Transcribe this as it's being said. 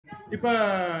இப்ப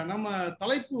நம்ம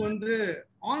தலைப்பு வந்து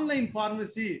ஆன்லைன்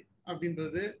பார்மசி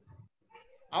அப்படின்றது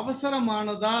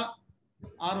அவசரமானதா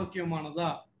ஆரோக்கியமானதா,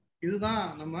 இதுதான்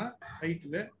நம்ம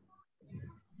டைட்டில்.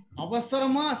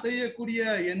 அவசரமா செய்யக்கூடிய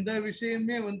எந்த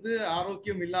விஷயமே வந்து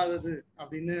ஆரோக்கியம் இல்லாதது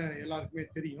அப்படின்னு எல்லாருக்குமே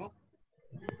தெரியும்.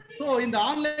 ஸோ இந்த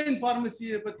ஆன்லைன்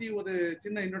பார்மசியை பத்தி ஒரு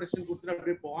சின்ன இன்ட்ரோடக்ஷன் கொடுத்துட்டு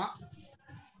அப்படியே போவான்.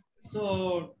 ஸோ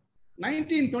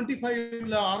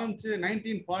 1925ல ஆரம்பிச்சு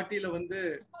 1940ல வந்து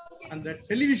அந்த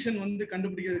டெலிவிஷன் வந்து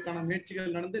கண்டுபிடிக்கிறதுக்கான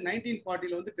முயற்சிகள் நடந்து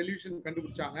 1940ல வந்து டெலிவிஷன்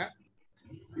கண்டுபிடிச்சாங்க.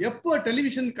 எப்போ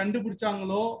டெலிவிஷன்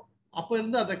கண்டுபிடிச்சாங்களோ அப்ப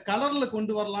இருந்து அதை கலர்ல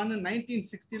கொண்டு வரலான்னு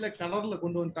 1960ல கலர்ல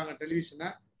கொண்டு வந்துட்டாங்க டெலிவிஷனை.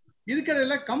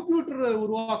 இதுக்கிடையில கம்ப்யூட்டர்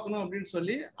உருவாக்கணும் அப்படின்னு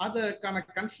சொல்லி அதுக்கான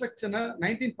கன்ஸ்ட்ரக்ஷனை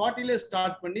 1940ல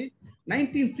ஸ்டார்ட் பண்ணி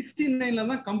 1969ல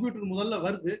தான் கம்ப்யூட்டர் முதல்ல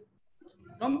வருது.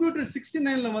 கம்ப்யூட்டர்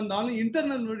 69ல வந்தாலும்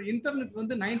இன்டர்நெட்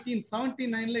வந்து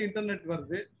 1979ல இன்டர்நெட்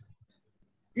வருது.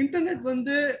 இன்டர்நெட்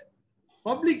வந்து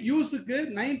பப்ளிக் யூஸுக்கு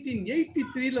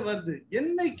 1983ல வருது.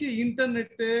 என்னைக்கு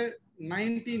இன்டர்நெட்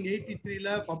 1983ல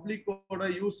பப்ளிக்கோட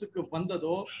யூஸுக்கு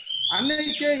வந்ததோ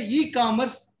அன்னைக்கே இ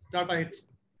காமர்ஸ் ஸ்டார்ட் ஆயிடுச்சு.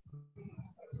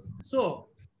 ஸோ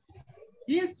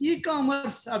இ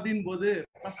காமர்ஸ் அப்படின் போது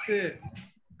first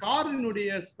காரினுடைய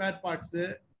spare parts,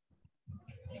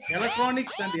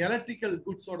 electronics and electrical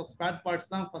குட்ஸோட spare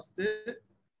parts தான் ஃபர்ஸ்ட்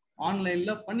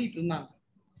ஆன்லைன்ல பண்ணிட்டு இருந்தாங்க.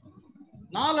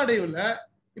 நாளடைவுல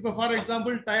இப்ப ஃபார்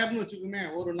எக்ஸாம்பிள் டயர்னு வச்சுக்கோமே,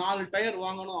 ஒரு 4 டயர்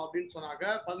வாங்கணும் அப்படின்னு சொன்னாக்க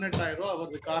 18,000 ரூபாய்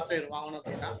வருது. கார் டயர் வாங்கணும்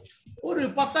அப்படின்னா ஒரு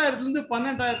 10,000ல இருந்து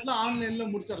 12,000ல ஆன்லைன்ல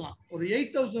முடிச்சிடலாம். ஒரு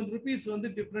 8,000 rupees வந்து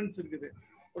டிஃபரன்ஸ் இருக்குது,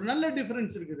 ஒரு நல்ல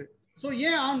டிஃபரன்ஸ் இருக்குது. ஸோ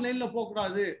ஏன் ஆன்லைன்ல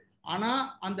போகக்கூடாது? ஆனா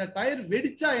அந்த டயர்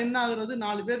வெடிச்சா என்ன ஆகுறது,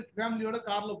 4 பேர் ஃபேமிலியோட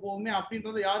கார்ல போவோமே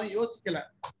அப்படின்றத யாரும் யோசிக்கல.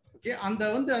 ஓகே, அந்த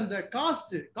வந்து அந்த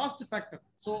காஸ்ட் ஃபேக்டர்.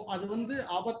 ஸோ அது வந்து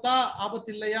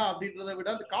ஆபத்து இல்லையா அப்படின்றத விட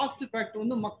அந்த காஸ்ட் ஃபேக்டர்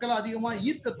வந்து மக்களை அதிகமா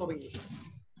ஈர்க்க தொடங்கி,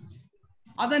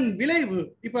 அதன் விளைவு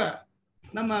இப்ப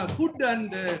நம்ம ஃபுட்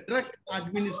அண்ட் ட்ரக்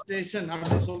அட்மினிஸ்ட்ரேஷன்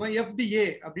அப்படின்னு சொல்றோம், FDA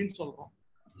அப்படின்னு சொல்றோம்.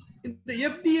 இந்த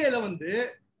FDAல வந்து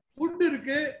ஃபுட்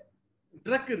இருக்கு,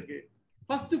 ட்ரக் இருக்கு.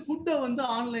 ஃபர்ஸ்ட் ஃபுட்டை வந்து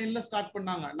ஆன்லைன்ல ஸ்டார்ட்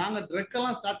பண்ணாங்க. நாங்க ட்ரக்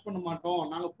எல்லாம் ஸ்டார்ட் பண்ண மாட்டோம்,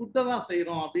 நாங்க ஃபுட்டை தான்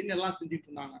செய்யறோம் அப்படின்னு எல்லாம் செஞ்சுட்டு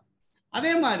இருந்தாங்க.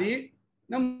 அதே மாதிரி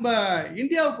நம்ம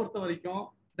இந்தியாவை பொறுத்த வரைக்கும்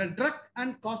த ட்ரக்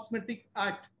அண்ட் காஸ்மெட்டிக்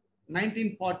ஆக்ட்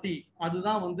 1940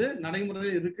 அதுதான் வந்து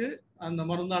நடைமுறையில் இருக்கு. அந்த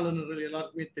மருந்தாளுநர்கள்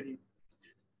எல்லாருக்குமே தெரியும்.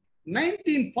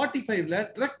 1945ல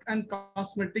ட்ரக் அண்ட்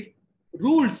காஸ்மெட்டிக்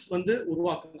ரூல்ஸ் வந்து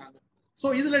உருவாக்குனாங்க. ஸோ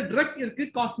இதுல ட்ரக் இருக்கு,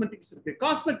 காஸ்மெட்டிக்ஸ் இருக்கு.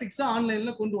 காஸ்மெட்டிக்ஸ்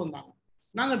ஆன்லைன்ல கொண்டு வந்தாங்க.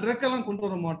 நாங்க ட்ரக் எல்லாம் கொண்டு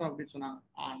வர மாட்டோம் அப்படின்னு சொன்னாங்க.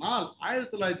 ஆனால்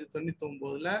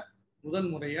 1999ல முதல்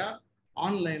முறையா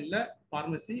ஆன்லைன்ல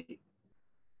பார்மசி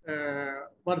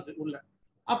வருது உள்ள.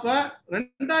 அப்ப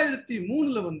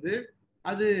 2003ல வந்து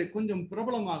அது கொஞ்சம்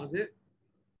பிரபலமாகுது.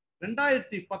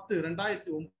 2010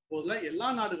 2009ல எல்லா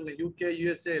நாடுகளும் UK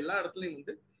USA எல்லா இடத்துலயும்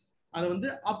வந்து அதை வந்து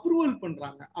அப்ரூவல்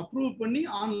பண்றாங்க. அப்ரூவல் பண்ணி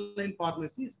ஆன்லைன்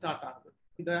பார்மசி ஸ்டார்ட் ஆகுது.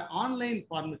 இந்த ஆன்லைன்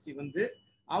பார்மசி வந்து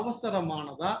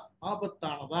அவசரமானதா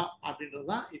ஆபத்தானதா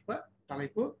அப்படின்றதுதான் இப்ப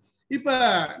தலைப்பு. இப்ப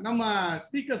நம்ம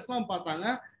ஸ்பீக்கர்ஸ் எல்லாம் பார்த்தாங்க,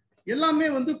 எல்லாமே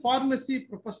வந்து பார்மசி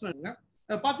ப்ரொஃபஷனலுங்க.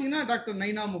 பாத்தீங்கன்னா டாக்டர்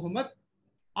நைனா முகமது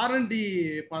R&D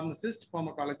பார்மசிஸ்ட்,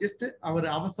 ஃபார்மகாலஜிஸ்ட். அவர்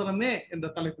அவசரமே என்ற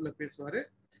தலைப்புல பேசுவாரு.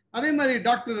 அதே மாதிரி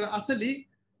டாக்டர் அசலி,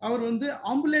 அவர் வந்து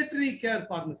ஆம்புலேட்டரி கேர்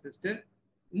பார்மசிஸ்ட்.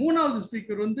 மூணாவது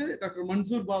ஸ்பீக்கர் வந்து doctor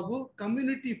Mansoor Babu,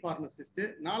 community pharmacist.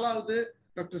 நாலாவது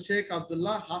டாக்டர் ஷேக்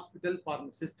அப்துல்லா, ஹாஸ்பிட்டல்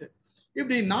பார்மசிஸ்ட்.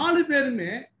 இப்படி 4 பேருமே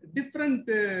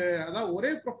டிஃப்ரெண்ட், அதாவது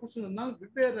ஒரே ப்ரொஃபஷன் தான்,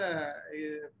 வெவ்வேறு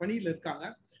பணியில் இருக்காங்க.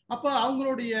 அப்போ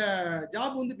அவங்களுடைய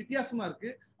ஜாப் வந்து வித்தியாசமா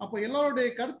இருக்கு. அப்போ எல்லாருடைய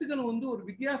கருத்துக்கள் வந்து ஒரு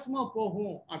வித்தியாசமா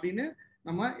போகும் அப்படின்னு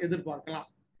நம்ம எதிர்பார்க்கலாம்.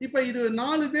 இப்ப இது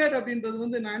 4 பேர் அப்படின்றது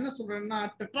வந்து நான் என்ன சொல்றேன்னா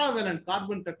டெட்ராவேலன்ட்,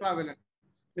 கார்பன் டெட்ராவேலன்ட்.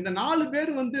 இந்த 4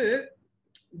 பேர் வந்து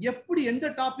எப்படி எந்த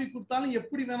டாபிக் கொடுத்தாலும்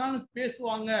எப்படி வேணாலும்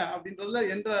பேசுவாங்க அப்படின்றதுல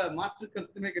எந்த மாற்று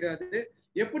கருத்துமே கிடையாது.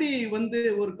 எப்படி வந்து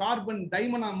ஒரு கார்பன்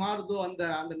டைமண்டா மாறுதோ அந்த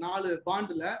 4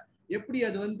 பாண்டுல, எப்படி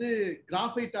அது வந்து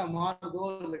கிராஃபைட்டா மாறுதோ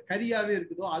இல்ல கரியாவே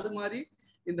இருக்குதோ, அது மாதிரி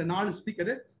இந்த 4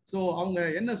 ஸ்பீக்கரு. ஸோ அவங்க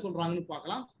என்ன சொல்றாங்கன்னு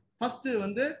பார்க்கலாம். ஃபர்ஸ்ட்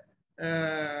வந்து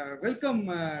வெல்கம்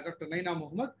டாக்டர் நைனா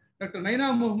முகமது. டாக்டர் நைனா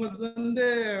முகமது வந்து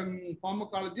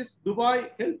ஃபார்மகாலஜிஸ்ட், துபாய்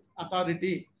ஹெல்த்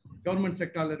அத்தாரிட்டி கவர்மெண்ட்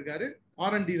செக்டார்ல இருக்காரு,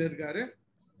 R&Dல இருக்காரு.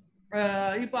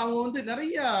 இப்போ அவங்க வந்து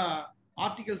நிறைய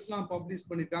ஆர்டிகல்ஸ்லாம் பப்ளிஷ்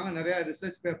பண்ணியிருக்காங்க, நிறைய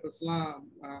ரிசர்ச் பேப்பர்ஸ்லாம்,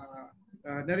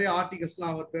 நிறைய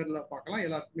ஆர்டிகல்ஸ்லாம் அவர் பேர்ல பார்க்கலாம்,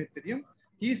 எல்லாருக்குமே தெரியும்.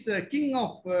 He's king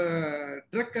of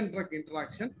drug and drug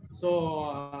interaction. So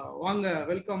வாங்க,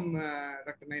 வெல்கம்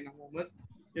டாக்டர் நைனா முகமது.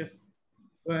 S,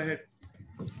 go ahead.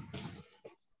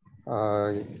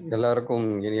 எல்லாருக்கும்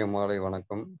இனிய மாலை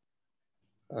வணக்கம்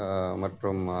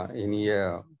மற்றும் இனிய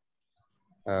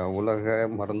உலக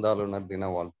மருந்தாளுநர் தின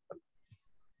வாழ்த்துக்கள்.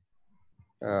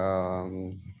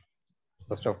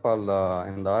 ஃபர்ஸ்ட் ஆஃப் ஆல்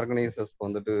இந்த ஆர்கனைசர்ஸ்க்கு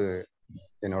வந்துட்டு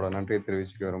என்னோட நன்றியை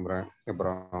தெரிவிச்சுக்க விரும்புகிறேன்.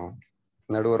 அப்புறம்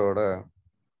நடுவரோட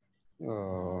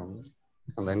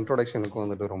அந்த இன்ட்ரோடக்ஷனுக்கு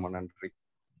வந்துட்டு ரொம்ப நன்றி.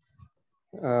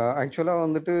 ஆக்சுவலாக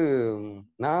வந்துட்டு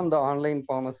நான் இந்த ஆன்லைன்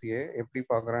ஃபார்மசியை எப்படி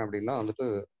பார்க்குறேன் அப்படின்னா வந்துட்டு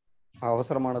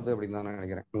அவசரமானது அப்படின்னு தான்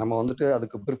நினைக்கிறேன். நம்ம வந்துட்டு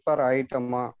அதுக்கு ப்ரிப்பேர்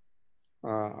ஆயிட்டோமா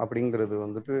அப்படிங்கிறது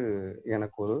வந்துட்டு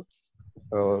எனக்கு ஒரு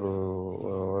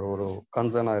ஒரு ஒரு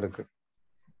கன்சர்னாக இருக்கு.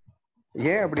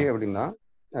 ஏன் அப்படின்னா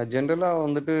ஜென்ரலாக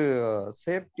வந்துட்டு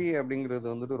சேஃப்டி அப்படிங்கிறது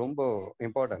வந்துட்டு ரொம்ப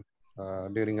இம்பார்ட்டன்ட்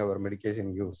டியூரிங் அவர்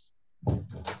மெடிக்கேஷன் யூஸ்.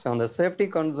 ஸோ அந்த சேஃப்டி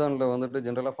கன்சர்னில் வந்துட்டு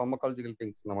ஜென்ரலாக ஃபார்மகாலஜிக்கல்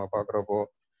திங்ஸ் நம்ம பார்க்குறப்போ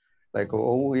லைக்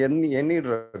எனி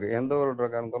ட்ரக், எந்த ஒரு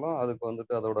ட்ரக்காக இருந்தாலும் அதுக்கு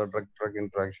வந்துட்டு அதோட ட்ரக்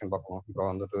இன்ட்ராக்ஷன் பார்க்கணும்.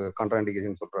 அப்புறம் வந்துட்டு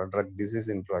கான்ட்ராண்டிகேஷன் சொல்கிற ட்ரக் டிசீஸ்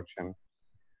இன்ட்ராக்ஷன்,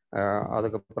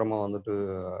 அதுக்கப்புறமா வந்துட்டு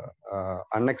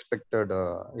அன்எக்ஸ்பெக்டட்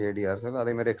ஏடிஆர்ஸ்,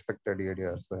 அதே மாதிரி எக்ஸ்பெக்டட்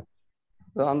ஏடிஆர்ஸ்.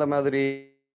 ஸோ அந்த மாதிரி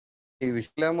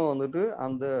விஷயம் இல்லாமல் வந்துட்டு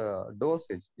அந்த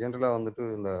டோசேஜ் ஜென்ரலாக வந்துட்டு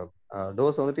இந்த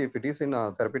டோஸ் வந்துட்டு if it is in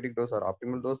தெரபெட்டிக் dose R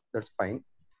optimal dose, that's fine.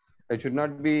 It should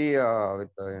not be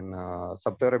in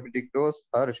subtherapeutic dose,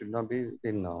 or it should not be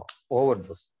in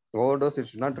overdose. Overdose, it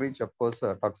should not reach, of course,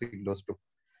 toxic dose too.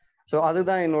 So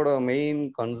அதுதான் என்னோட main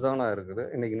கன்சர்னாக இருக்குது.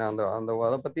 இன்னைக்கு நான்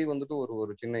அதை பற்றி வந்துட்டு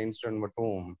ஒரு சின்ன இன்சிடென்ட்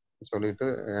மட்டும் சொல்லிட்டு,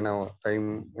 ஏன்னா டைம்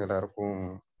எல்லாருக்கும்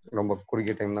ரொம்ப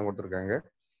குறுகிய டைம் தான் கொடுத்துருக்காங்க.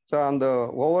 ஸோ அந்த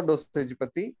ஓவர் டோசேஜ்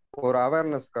பற்றி ஒரு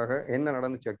அவேர்னஸ்க்காக என்ன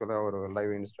நடந்துச்சு ஆக்சுவலாக ஒரு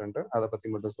லைவ் இன்சிடென்ட், அதை பற்றி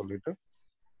மட்டும் சொல்லிட்டு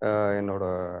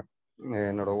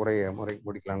என்னோட உரையை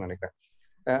முடிக்கலாம்னு நினைக்கிறேன்.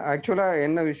 ஆக்சுவலாக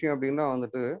என்ன விஷயம் அப்படின்னா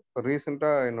வந்துட்டு இப்போ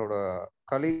ரீசெண்டாக என்னோட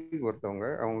கலீக் ஒருத்தவங்க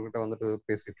அவங்ககிட்ட வந்துட்டு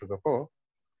பேசிட்டு இருக்கப்போ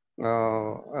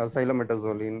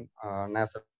சைலமெட்டசோலின்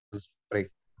நேசல் ஸ்ப்ரே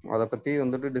அதை பற்றி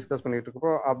வந்துட்டு டிஸ்கஸ் பண்ணிட்டு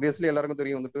இருக்கப்போ ஆப்வியஸ்லி எல்லாருக்கும்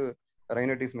தெரியும் வந்துட்டு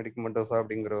ரைனடிஸ் மெடிக்கமெண்டோஸா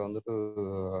அப்படிங்கிற வந்துட்டு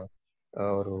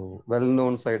ஒரு well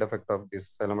known side effect of this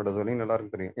சைலமெட்டசோலின்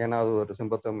எல்லாருக்கும் தெரியும். ஏன்னா அது ஒரு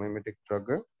சிம்பத்தோமிமெட்டிக்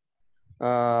ட்ரக்.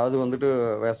 அது வந்துட்டு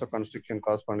வேசோ கன்ஸ்ட்ரிக்ஷன்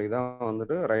காஸ் பண்ணி தான்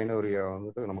வந்துட்டு ரைனோரியா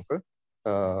வந்துட்டு நமக்கு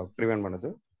ப்ரிவென்ட் பண்ணுது.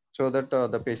 So that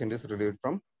the patient is relieve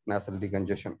from nasal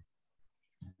டிகன்ஜஷன்.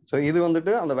 So இது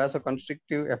வந்துட்டு அந்த வேசோ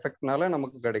கன்ஸ்ட்ரிக்டிவ் எஃபெக்ட்னால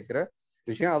நமக்கு கிடைக்கிற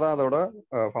விஷயம், அதான் அதோட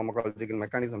ஃபார்மகாலஜிக்கல்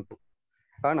மெக்கானிசம் டூ.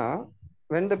 ஆனால்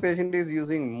when the patient is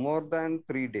using more than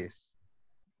 3 days,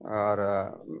 or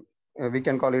we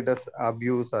can call it as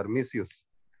abuse or misuse,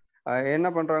 என்ன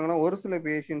பண்ணுறாங்கன்னா ஒரு சில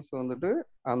பேஷண்ட்ஸ் வந்துட்டு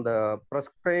அந்த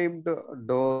ப்ரெஸ்கிரைப்டு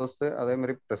டோஸு அதே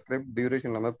மாதிரி ப்ரெஸ்கிரைப்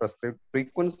டியூரேஷன் இல்லாமல் ப்ரெஸ்கிரைப்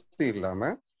ஃப்ரீக்வன்சி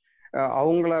இல்லாமல்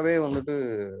அவங்களாவே வந்துட்டு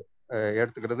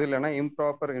எடுத்துக்கிறது, இல்லைன்னா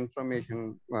இம்ப்ராப்பர் இன்ஃபர்மேஷன்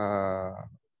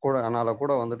கூட அதனால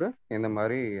கூட வந்துட்டு இந்த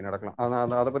மாதிரி நடக்கலாம்.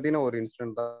 அதை பற்றின ஒரு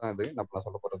இன்சிடென்ட் தான் இது நான்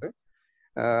சொல்ல போகிறது.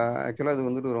 ஆக்சுவலாக இது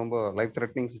வந்துட்டு ரொம்ப life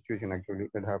threatening situation. Actually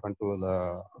it happen to the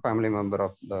family member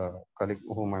of the colleague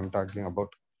whom I am talking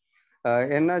about.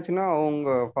 என்னாச்சுன்னா அவங்க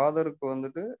ஃபாதருக்கு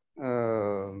வந்துட்டு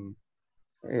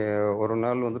ஒரு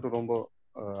நாள் வந்துட்டு ரொம்ப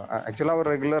ஆக்சுவலாக அவர்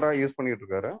ரெகுலராக யூஸ் பண்ணிட்டு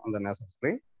இருக்காரு அந்த நேசல்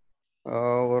ஸ்ப்ரே.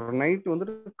 ஒரு நைட்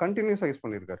வந்துட்டு கண்டினியூஸாக யூஸ்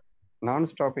பண்ணியிருக்காரு, நான்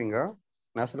ஸ்டாப்பிங்காக.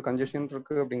 நேசல் கன்ஜெஷன்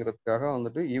இருக்கு அப்படிங்கிறதுக்காக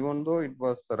வந்துட்டு even though it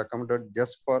was recommended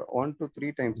just for 1 to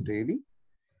 3 times daily,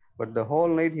 but the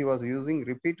whole night he was using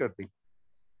repeatedly.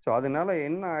 So அதனால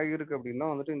என்ன ஆகியிருக்கு அப்படின்னா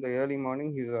வந்துட்டு இந்த early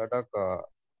morning he attack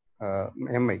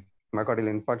Mi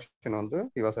மையோகார்டியல் infarction வந்து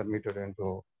he was admitted into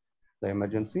the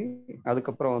emergency.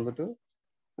 அதுக்கப்புறம் வந்துட்டு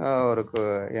அவருக்கு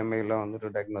எம்ஐலாம் வந்துட்டு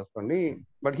டயக்னோஸ் பண்ணி,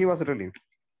 but he was relieved.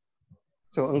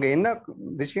 So அங்கே என்ன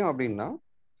விஷயம் அப்படின்னா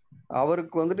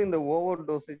அவருக்கு வந்துட்டு இந்த ஓவர்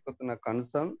டோசேஜ் பற்றின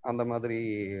கன்சர்ன், அந்த மாதிரி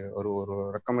ஒரு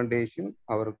ரெக்கமெண்டேஷன்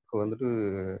அவருக்கு வந்துட்டு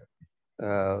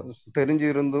தெரிஞ்சு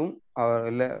இருந்தும்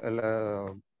இல்லை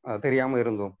தெரியாமல்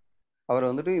இருந்தும் அவர்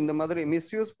வந்துட்டு இந்த மாதிரி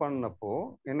மிஸ்யூஸ் பண்ணப்போ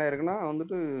என்ன இருக்குன்னா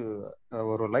வந்துட்டு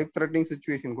ஒரு லைஃப் த்ரெட்னிங்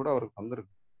சுச்சுவேஷன் கூட அவருக்கு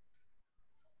வந்திருக்கு.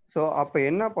 ஸோ அப்போ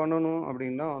என்ன பண்ணணும்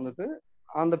அப்படின்னா வந்துட்டு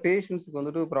அந்த பேஷண்ட்ஸுக்கு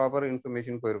வந்துட்டு ப்ராப்பர்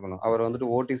இன்ஃபர்மேஷன் போயிருக்கணும். அவர்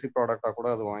வந்துட்டு ஓடிசி ப்ராடக்டாக கூட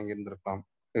அது வாங்கியிருந்திருக்கலாம்,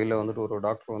 இல்லை வந்துட்டு ஒரு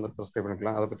டாக்டர் வந்து ப்ரிஸ்கிரைப்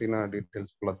பண்ணிக்கலாம். அதை பற்றின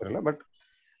டீட்டெயில்ஸ் ஃபுல்லாக தெரியல. பட்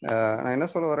நான் என்ன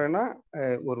சொல்ல வரேன்னா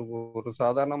ஒரு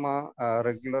சாதாரணமாக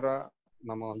ரெகுலராக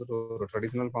நம்ம வந்துட்டு ஒரு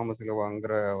ட்ரெடிஷ்னல் ஃபார்மசியில்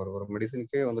வாங்குற ஒரு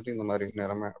மெடிசனுக்கே வந்துட்டு இந்த மாதிரி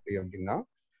நிலைமை அப்படின்னா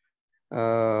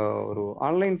ஒரு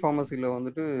ஆன்லைன் ஃபார்மசியில்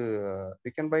வந்துட்டு we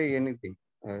can buy anything.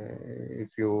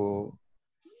 If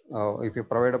you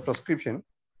provide a prescription,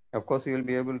 of course you will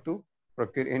be able to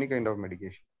procure any kind of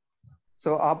medication.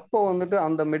 So அப்போ வந்துட்டு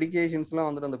அந்த மெடிக்கேஷன்ஸ்லாம்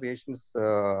வந்துட்டு அந்த பேஷண்ட்ஸ்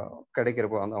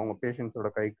கிடைக்கிறப்போ, அவங்க பேஷண்ட்ஸோட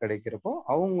கை கிடைக்கிறப்போ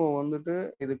அவங்க வந்துட்டு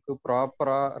இதுக்கு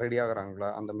ப்ராப்பராக ரெடி ஆகுறாங்களா,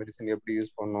 அந்த மெடிசன் எப்படி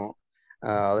யூஸ் பண்ணணும்,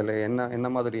 அதில் என்ன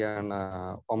மாதிரியான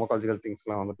ஃபார்மகாலஜிக்கல்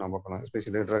திங்ஸ்லாம் வந்துட்டு நம்ம பண்ணலாம்,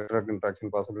 எஸ்பெஷலி ட்ரக்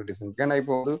இன்ட்ராக்ஷன் பாசிபிலிட்டிஸ். ஏன்னா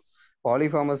இப்போ வந்து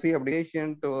பாலிஃபார்மசி அப்படி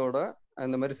பேஷண்ட்டோட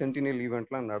இந்த மாதிரி சென்டினல்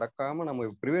ஈவெண்ட்லாம் நடக்காமல் நம்ம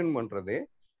ப்ரிவென்ட் பண்ணுறதே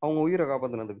அவங்க உயிரை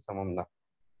காப்பாற்றினதுக்கு சமம் தான்.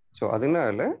 ஸோ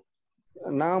அதனால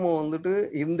நாம வந்துட்டு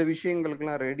இந்த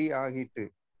விஷயங்களுக்கெல்லாம் ரெடி ஆகிட்டு,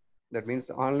 தட் மீன்ஸ்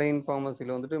ஆன்லைன்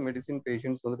ஃபார்மசியில் வந்துட்டு மெடிசின்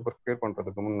பேஷண்ட்ஸ் வந்துட்டு ப்ரிப்பேர்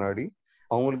பண்ணுறதுக்கு முன்னாடி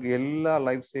அவங்களுக்கு எல்லா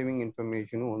லைஃப் சேவிங்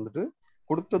இன்ஃபர்மேஷனும் வந்துட்டு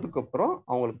கொடுத்ததுக்கு அப்புறம்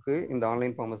அவங்களுக்கு இந்த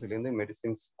ஆன்லைன் ஃபார்மசிலேருந்து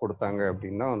மெடிசின்ஸ் கொடுத்தாங்க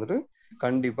அப்படின்னா வந்துட்டு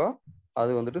கண்டிப்பாக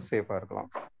அது வந்துட்டு சேஃபாக இருக்கலாம்.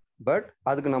 பட்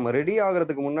அதுக்கு நம்ம ரெடி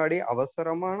ஆகிறதுக்கு முன்னாடி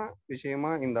அவசரமான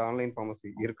விஷயமா இந்த ஆன்லைன் ஃபார்மசி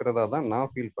இருக்கிறதா தான்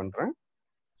நான் ஃபீல் பண்ணுறேன்.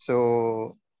 ஸோ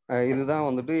இதுதான்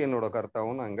வந்துட்டு என்னோட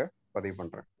கருத்தாகவும் நான் இங்கே பதிவு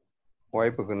பண்ணுறேன்.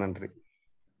 வாய்ப்புக்கு நன்றி.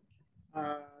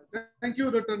 தேங்க்யூ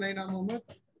டாக்டர் நைனா முகமது.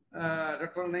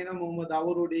 டாக்டர் நைனா முகமது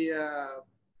அவருடைய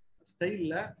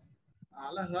ஸ்டைலில்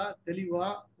அழகா தெளிவா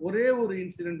ஒரே ஒரு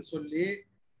இன்சிடென்ட் சொல்லி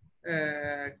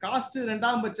காஸ்ட்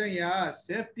ரெண்டாம் பட்சம்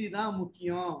சேஃப்டி தான்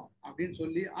முக்கியம் அப்படின்னு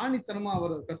சொல்லி ஆணித்தனமா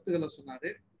அவர் கருத்துக்களை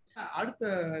சொன்னாரு. அடுத்த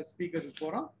ஸ்பீக்கருக்கு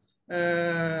போறோம்.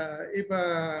 இப்ப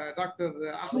டாக்டர்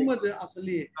அகமது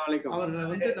அசலி அவர்களை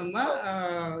வந்து நம்ம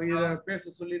இத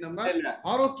பேச சொல்லி நம்ம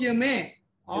ஆரோக்கியமே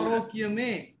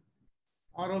ஆரோக்கியமே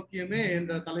ஆரோக்கியமே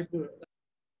என்ற தலைப்பு.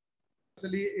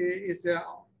 அசலி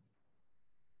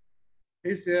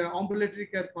is a ambulatory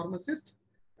care pharmacist.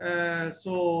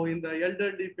 So இந்த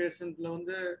elderly patientல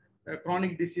வந்து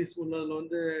chronic disease உள்ளதுல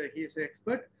வந்து he is an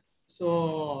expert. So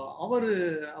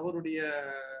அவருடைய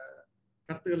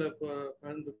கருத்துக்களை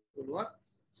பகிர்ந்து கொள்வார்.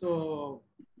 ஸோ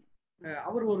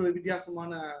அவர் ஒரு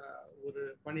வித்தியாசமான ஒரு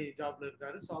பணி ஜாப்ல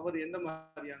இருக்காரு. ஸோ அவர் எந்த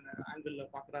மாதிரியான ஆங்கிள்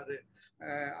பாக்குறாரு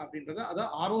அப்படின்றத,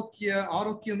 அதான்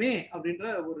ஆரோக்கியமே அப்படின்ற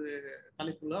ஒரு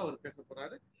தலைப்புல அவர் பேச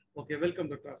போறாரு. Okay,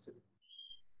 welcome doctor அசலி.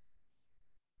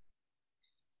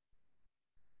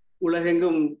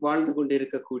 உலகெங்கும் வாழ்ந்து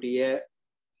கொண்டிருக்கக்கூடிய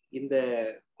இந்த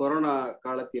கொரோனா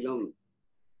காலத்திலும்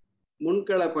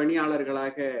முன்கள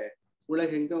பணியாளர்களாக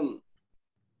உலகெங்கும்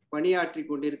பணியாற்றி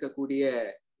கொண்டிருக்கக்கூடிய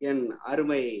என்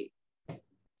அருமை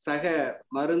சக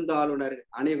மருந்தாளுநர்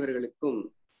அனைவர்களுக்கும்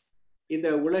இந்த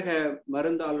உலக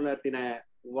மருந்தாளுநர் தின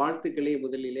வாழ்த்துக்களை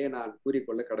முதலிலே நான்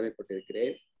கூறிக்கொள்ள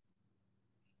கடமைப்பட்டிருக்கிறேன்.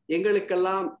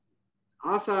 எங்களுக்கெல்லாம்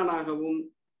ஆசானாகவும்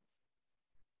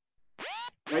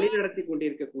வழிநடத்தி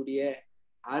கொண்டிருக்கக்கூடிய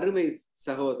அருமை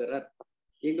சகோதரர்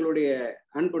எங்களுடைய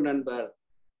அன்பு நண்பர்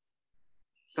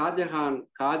ஷாஜஹான்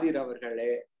காதிர்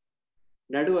அவர்களே,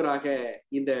 நடுவராக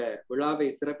இந்த விழாவை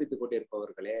சிறப்பித்துக்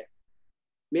கொண்டிருப்பவர்களே,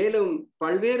 மேலும்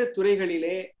பல்வேறு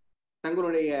துறைகளிலே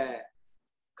தங்களுடைய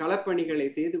களப்பணிகளை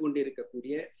செய்து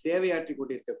கொண்டிருக்கக்கூடிய சேவையாற்றி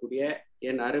கொண்டிருக்கக்கூடிய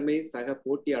என் அருமை சக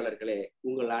போட்டியாளர்களே,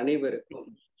 உங்கள் அனைவருக்கும்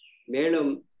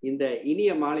மேலும் இந்த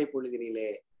இனிய மாலை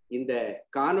பொழுதினிலே இந்த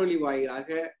காணொளி வாயிலாக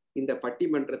இந்த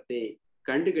பட்டிமன்றத்தை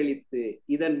கண்டுகளித்து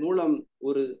இதன் மூலம்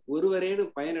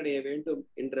ஒருவரேனும் பயனடைய வேண்டும்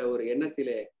என்ற ஒரு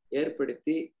எண்ணத்திலே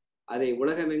ஏற்படுத்தி அதை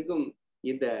உலகமெங்கும்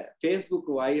இந்த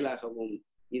ஃபேஸ்புக் வாயிலாகவும்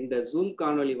இந்த ஜூம்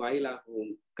காணொளி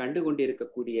வாயிலாகவும் கண்டு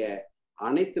கொண்டிருக்கக்கூடிய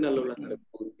அனைத்து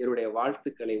நல்லுள்ளங்களுக்கும் என்னுடைய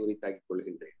வாழ்த்துக்களை உரித்தாக்கிக்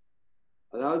கொள்கின்றேன்.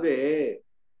 அதாவது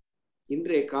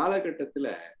இன்றைய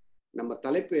காலகட்டத்துல நம்ம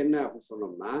தலைப்பு என்ன அப்படின்னு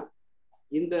சொன்னோம்னா,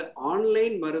 இந்த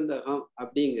ஆன்லைன் மருந்தகம்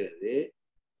அப்படிங்கிறது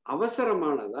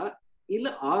அவசரமானதா இல்ல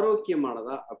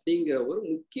ஆரோக்கியமானதா அப்படிங்கிற ஒரு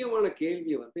முக்கியமான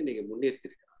கேள்வியை வந்து இன்னைக்கு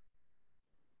முன்னேற்றிருக்கிறாங்க.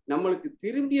 நம்மளுக்கு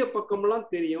திரும்பிய பக்கமெல்லாம்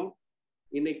தெரியும்,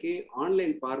 இன்னைக்கு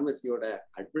ஆன்லைன் பார்மசியோட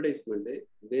அட்வர்டைஸ்மெண்ட்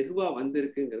வெகுவா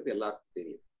வந்திருக்குங்கிறது எல்லாருக்கும்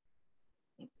தெரியும்.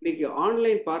 இன்னைக்கு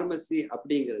ஆன்லைன் பார்மசி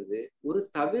அப்படிங்கிறது ஒரு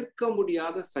தவிர்க்க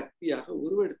முடியாத சக்தியாக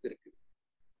உருவெடுத்திருக்கு.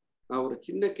 நான் ஒரு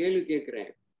சின்ன கேள்வி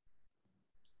கேட்கிறேன்.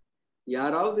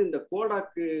 யாராவது இந்த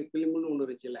கோடாக்கு பிலிம்னு ஒண்ணு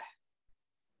இருந்துச்சுல்ல,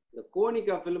 இந்த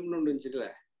கோனிகா பிலிம்னு ஒண்ணு இருந்துச்சுல்ல,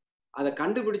 அதை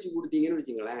கண்டுபிடிச்சு கொடுத்தீங்கன்னு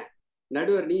வச்சுங்களேன்,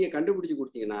 நடுவர் நீங்க கண்டுபிடிச்சு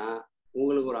கொடுத்தீங்கன்னா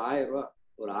உங்களுக்கு ஒரு 1000 ரூபா,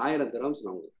 ஒரு 1000 திரம்ஸ்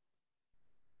நான் உங்களுக்கு.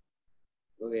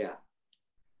 ஓகேயா?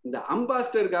 இந்த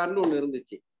அம்பாஸ்டர் கார்னு ஒண்ணு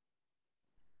இருந்துச்சு,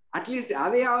 அட்லீஸ்ட்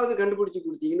அதையாவது கண்டுபிடிச்சு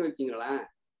கொடுத்தீங்கன்னு வச்சுங்களேன்,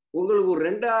 உங்களுக்கு ஒரு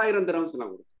 2000 திரம்ஸ்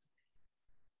நான் கொடுத்தேன்.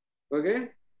 ஓகே,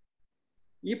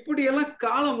 இப்படியெல்லாம்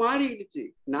காலம் மாறிடுச்சு.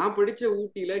 நான் படிச்ச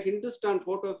ஊட்டியில ஹிந்துஸ்தான்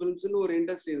போட்டோ பிலிம்ஸ்னு ஒரு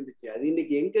இண்டஸ்ட்ரி இருந்துச்சு, அது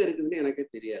இன்னைக்கு எங்க இருக்குதுன்னு எனக்கு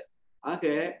தெரியாது. ஆக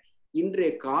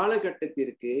இன்றைய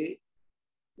காலகட்டத்திற்கு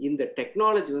இந்த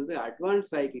டெக்னாலஜி வந்து அட்வான்ஸ்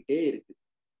ஆகிக்கிட்டே இருக்குது.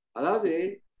 அதாவது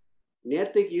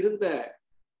நேற்றைக்கு இருந்த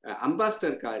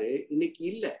அம்பாஸ்டர் காரு இன்னைக்கு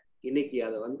இல்லை, இன்னைக்கு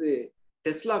அதை வந்து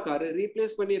டெஸ்லா காரு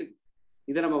ரீப்ளேஸ் பண்ணியிருக்கு.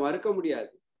 இதை நம்ம மறுக்க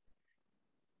முடியாது.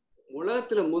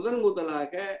 உலகத்துல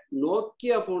முதலாக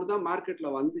நோக்கியா போன் தான் மார்க்கெட்ல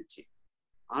வந்துச்சு.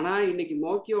 ஆனா இன்னைக்கு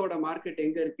நோக்கியோட மார்க்கெட்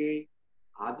எங்க இருக்கு?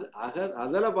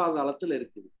 அகல பாதாளத்துல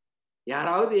இருக்குது.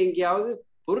 யாராவது எங்கேயாவது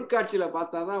பொருட்காட்சியில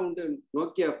பார்த்தாதான் உண்டு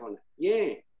நோக்கியா போன.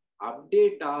 ஏன்?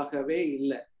 அப்டேட் ஆகவே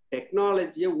இல்லை,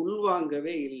 டெக்னாலஜியை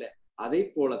உள்வாங்கவே இல்லை. அதை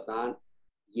போலத்தான்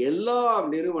எல்லா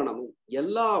நிறுவனமும்,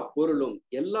 எல்லா பொருளும்,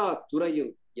 எல்லா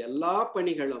துறையும், எல்லா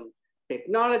பணிகளும்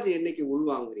டெக்னாலஜி என்னைக்கு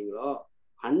உள்வாங்குறீங்களோ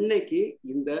அன்னைக்கு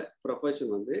இந்த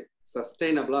ப்ரொஃபஷன் வந்து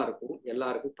சஸ்டைனபிளா இருக்கும்,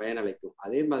 எல்லாருக்கும் பயனளிக்கும்.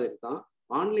 அதே மாதிரி தான்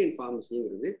ஆன்லைன்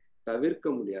ஃபார்மசிங்கிறது தவிர்க்க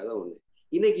முடியாத ஒண்ணு.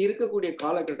 இன்னைக்கு இருக்கக்கூடிய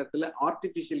காலகட்டத்துல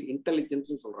ஆர்டிபிஷியல்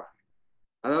இன்டெலிஜென்ஸ் சொல்றாங்க,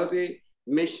 அதாவது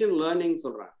மெஷின் லேர்னிங்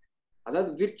சொல்றாங்க,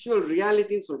 அதாவது விர்ச்சுவல்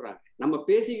ரியாலிட்டின்னு சொல்றாங்க. நம்ம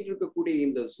பேசிக்கிட்டு இருக்கக்கூடிய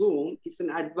இந்த zoom is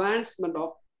an advancement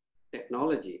of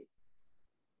technology.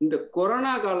 இந்த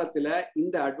கொரோனா காலத்துல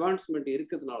இந்த அட்வான்ஸ்மெண்ட்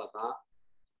இருக்கிறதுனாலதான்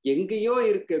எங்கேயோ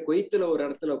இருக்க கொய்த்துல ஒரு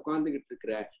இடத்துல உட்கார்ந்துகிட்டு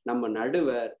இருக்கிற நம்ம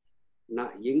நடுவர்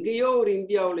எங்கேயோ ஒரு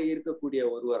இந்தியாவுல இருக்கக்கூடிய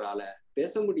ஒருவரால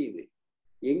பேச முடியுது,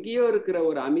 எங்கேயோ இருக்கிற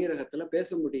ஒரு அமீரகத்துல பேச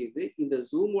முடியுது. இந்த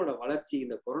ஜூமோட வளர்ச்சி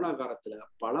இந்த கொரோனா காலத்துல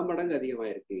பல மடங்கு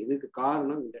அதிகமாயிருக்கு. இதுக்கு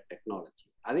காரணம் இந்த டெக்னாலஜி.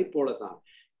 அதே போலதான்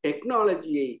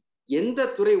டெக்னாலஜியை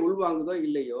எந்த துறை உள்வாங்குதோ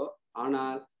இல்லையோ,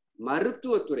 ஆனால்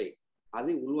மருத்துவத்துறை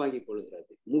அதை உள்வாங்கி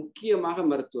கொள்கிறது, முக்கியமாக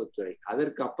மருத்துவத்துறை.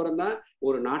 அதற்கு அப்புறம் தான்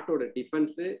ஒரு நாட்டோட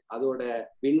டிஃபென்ஸு, அதோட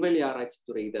விண்வெளி ஆராய்ச்சி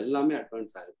துறை, இது எல்லாமே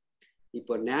அட்வான்ஸ் ஆகுது.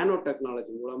 இப்போ நேனோ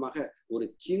டெக்னாலஜி மூலமாக ஒரு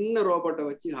சின்ன ரோபோட்டை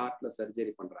வச்சு ஹார்ட்ல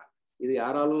சர்ஜரி பண்றாங்க. இது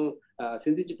யாராலும்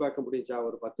சிந்திச்சு பார்க்க முடிஞ்சா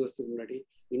ஒரு 10 வருஷத்துக்கு முன்னாடி?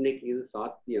 இன்னைக்கு இது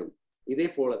சாத்தியம். இதே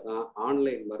போலதான்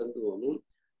ஆன்லைன் மருத்துவமும்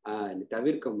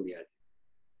தவிர்க்க முடியாது.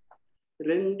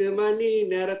 2 மணி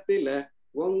நேரத்துல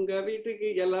உங்க வீட்டுக்கு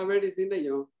எல்லா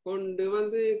மெடிசினையும் கொண்டு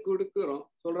வந்து கொடுக்குறோம்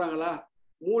சொல்றாங்களா?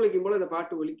 மூளைக்கு போல இந்த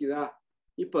பாட்டு ஒலிக்குதா?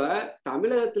 இப்ப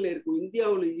தமிழகத்துல இருக்க,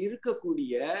 இந்தியாவில்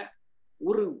இருக்கக்கூடிய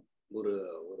ஒரு ஒரு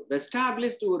ஒரு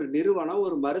எஸ்டாப்ளிஷ்டு ஒரு நிறுவனம்,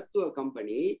 ஒரு மருத்துவ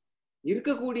கம்பெனி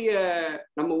இருக்கக்கூடிய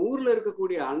நம்ம ஊர்ல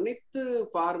இருக்கக்கூடிய அனைத்து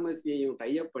பார்மசியையும்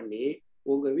டைப் பண்ணி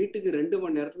உங்க வீட்டுக்கு 2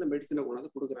 மணி நேரத்துல மெடிசனை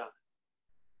கொண்டாந்து கொடுக்குறாங்க.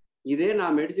 இதே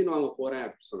நான் மெடிசின் வாங்க போறேன்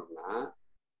அப்படின்னு சொன்னோம்னா,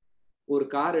 ஒரு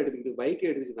கார் எடுத்துக்கிட்டு, பைக்கை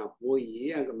எடுத்துக்கிட்டு நான்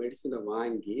போய் அங்க மெடிசனை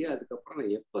வாங்கி அதுக்கப்புறம்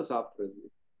நான் எப்ப சாப்பிடுறது?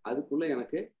 அதுக்குள்ள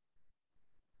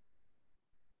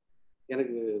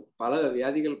எனக்கு பல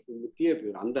வியாதிகள் முத்தியே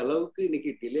போயிடும். அந்த அளவுக்கு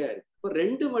இன்னைக்கு டிலே ஆயிருக்கு. இப்போ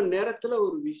 2 மணி நேரத்துல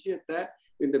ஒரு விஷயத்த,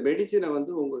 இந்த மெடிசினை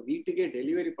வந்து உங்க வீட்டுக்கே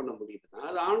டெலிவரி பண்ண முடியுதுன்னா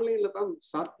அது ஆன்லைன்ல தான்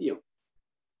சாத்தியம்.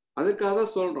 அதுக்காக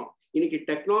தான் சொல்றோம், இன்னைக்கு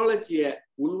டெக்னாலஜியை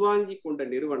உள்வாங்கி கொண்ட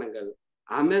நிறுவனங்கள்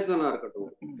அமேசானா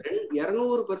இருக்கட்டும்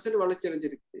 200% வளர்ச்சி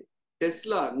அடைஞ்சிருக்குது,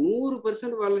 டெஸ்லா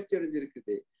 100% வளர்ச்சி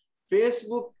அடைஞ்சிருக்குது,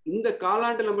 ஃபேஸ்புக் இந்த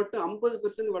காலாண்டுல மட்டும்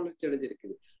 50% வளர்ச்சி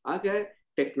அடைஞ்சிருக்குது. ஆக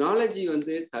டெக்னாலஜி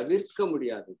வந்து தவிர்க்க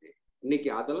முடியாதது. இன்னைக்கு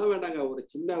அதெல்லாம் வேண்டாங்க, ஒரு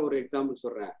சின்ன ஒரு எக்ஸாம்பிள்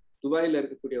சொல்றேன். துபாயில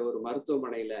இருக்கக்கூடிய ஒரு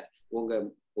மருத்துவமனையில உங்க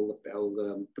உங்க உங்க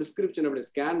பிரிஸ்கிரிப்ஷன் அப்படி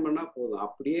ஸ்கேன் பண்ணா போதும்,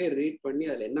 அப்படியே ரீட் பண்ணி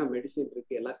அதுல என்ன மெடிசின்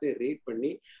இருக்கு எல்லாத்தையும் ரீட்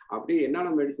பண்ணி, அப்படியே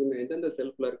என்னென்ன மெடிசின் எந்தெந்த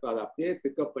செல்ஃப்ல இருக்கோ அதை அப்படியே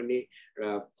பிக்கப் பண்ணி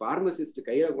ஃபார்மசிஸ்ட்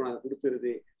கையில கொண்டாந்து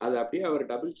கொடுத்துருது. அதை அப்படியே அவர்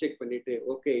டபுள் செக் பண்ணிட்டு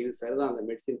ஓகே இது சரிதான் அந்த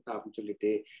மெடிசின் தான் அப்படின்னு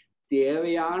சொல்லிட்டு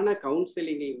தேவையான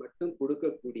கவுன்சிலிங்கை மட்டும்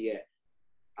கொடுக்கக்கூடிய,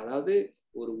 அதாவது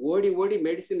ஒரு ஓடி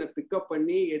மெடிசினை பிக்கப்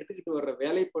பண்ணி எடுத்துக்கிட்டு வர்ற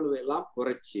வேலைப்பழுவை எல்லாம்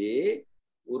குறைச்சி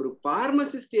ஒரு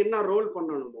பார்மசிஸ்ட் என்ன ரோல்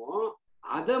பண்ணணுமோ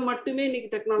அதை மட்டுமே இன்னைக்கு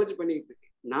டெக்னாலஜி பண்ணிக்கிட்டு இருக்கு.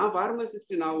 நான்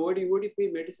பார்மசிஸ்ட், நான் ஓடி போய்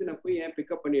மெடிசினை போய் ஏன்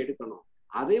பிக்கப் பண்ணி எடுக்கணும்?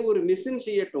 அதை ஒரு மிஷின்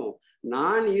செய்யட்டும்.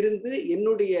 நான் இருந்து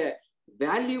என்னுடைய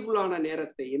வேல்யூபிளான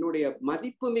நேரத்தை, என்னுடைய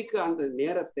மதிப்புமிக்க அந்த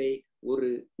நேரத்தை ஒரு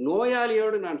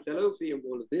நோயாளியோடு நான் செலவு செய்யும்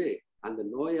பொழுது அந்த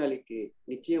நோயாளிக்கு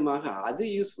நிச்சயமாக அது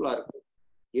யூஸ்ஃபுல்லா இருக்கும்.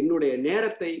 என்னுடைய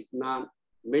நேரத்தை நான்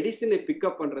மெடிசினை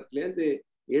பிக்கப் பண்றதுல இருந்து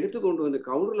எடுத்துக்கொண்டு வந்து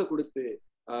கவுண்டர்ல கொடுத்து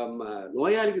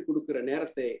நோயாளிக்கு கொடுக்குற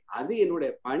நேரத்தை, அது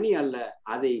என்னுடைய பணி அல்ல,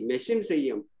 அதை மெஷின்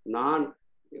செய்யும்.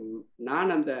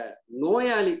 நான் அந்த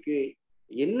நோயாளிக்கு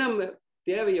என்ன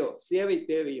தேவையோ, சேவை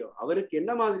தேவையோ, அவருக்கு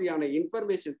என்ன மாதிரியான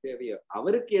இன்ஃபர்மேஷன் தேவையோ,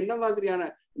 அவருக்கு என்ன மாதிரியான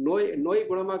நோய்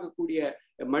குணமாக்கக்கூடிய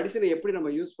மெடிசனை எப்படி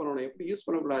நம்ம யூஸ் பண்ணணும், எப்படி யூஸ்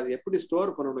பண்ணக்கூடாது, எப்படி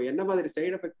ஸ்டோர் பண்ணணும், என்ன மாதிரி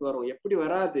சைடு எஃபெக்ட் வரும், எப்படி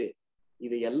வராது,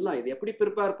 இது எப்படி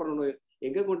ப்ரிப்பேர் பண்ணணும்,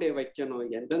 எங்க கொண்டே வைக்கணும்,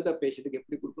 எந்தெந்த பேஷண்ட்டுக்கு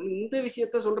எப்படி கொடுக்கணும், இந்த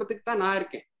விஷயத்த சொல்றதுக்கு தான் நான்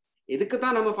இருக்கேன்.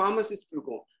 இதுக்குதான் நம்ம ஃபார்மசிஸ்ட்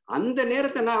இருக்கோம். அந்த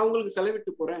நேரத்தை நான் அவங்களுக்கு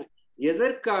செலவிட்டு போறேன்.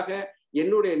 எதற்காக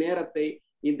என்னுடைய நேரத்தை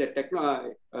இந்த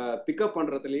பிக்கப்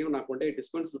பண்றதுலயும் நான் கொண்டே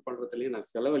டிஸ்பென்சல் பண்றதுலயும் நான்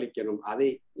செலவழிக்கணும்? அதை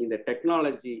இந்த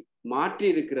டெக்னாலஜி மாற்றி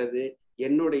இருக்கிறது,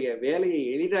 என்னுடைய வேலையை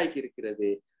எளிதாக்கி இருக்கிறது.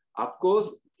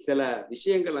 அப்கோர்ஸ் சில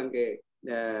விஷயங்கள் அங்கே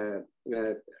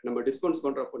நம்ம டிஸ்பென்ஸ்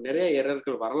பண்றப்போ நிறைய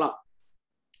எரர்கள் வரலாம்.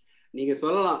 நீங்க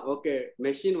சொல்லலாம் ஓகே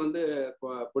மெஷின் வந்து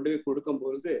கொண்டு போய் கொடுக்கும்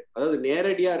பொழுது, அதாவது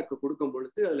நேரடியா கொடுக்கும்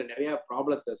பொழுது அதுல நிறைய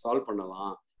ப்ராப்ளத்தை சால்வ்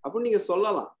பண்ணலாம் அப்படின்னு நீங்க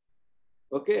சொல்லலாம்.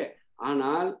 ஓகே,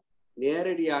 ஆனால்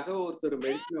நேரடியாக ஒருத்தர்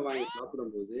மெடிசனை வாங்கி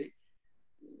சாப்பிடும்போது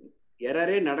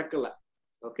எரரே நடக்கல,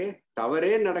 ஓகே,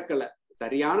 தவறே நடக்கல,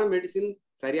 சரியான மெடிசின்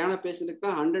சரியான பேஷண்ட்டுக்கு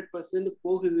தான் 100%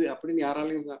 போகுது அப்படின்னு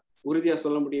யாராலையும் உறுதியா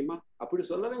சொல்ல முடியுமா? அப்படி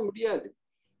சொல்லவே முடியாது.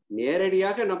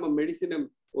 நேரடியாக நம்ம மெடிசினை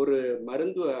ஒரு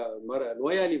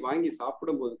நோயாளி வாங்கி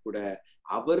சாப்பிடும் போது கூட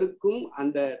அவருக்கும்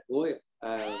அந்த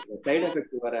சைடு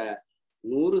எஃபெக்ட் வர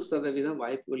 100%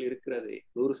 வாய்ப்புகள் இருக்கிறது.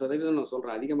 100% நான்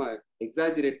சொல்றேன், அதிகமா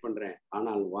எக்ஸாஜரேட் பண்றேன்,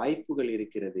 ஆனால் வாய்ப்புகள்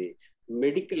இருக்கிறது.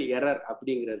 மெடிக்கல் எரர்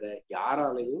அப்படிங்கிறத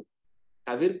யாராலையும்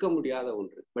தவிர்க்க முடியாத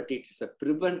ஒன்று. But it is a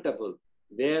preventable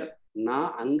வேர்.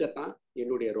 நான் அங்கதான்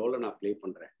என்னுடைய ரோலை நான் பிளே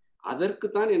பண்றேன். அதற்கு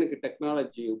தான் எனக்கு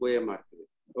டெக்னாலஜி உபயோகமா இருக்குது.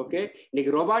 ஓகே,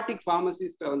 இன்னைக்கு ரொபாட்டிக்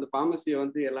ஃபார்மசிஸ்ட வந்து ஃபார்மசியை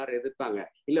வந்து எல்லாரும் எதிர்த்தாங்க.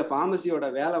 இல்ல ஃபார்மசியோட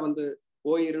வேலை வந்து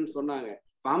போயிருன்னு சொன்னாங்க.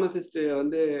 ஃபார்மசிஸ்ட்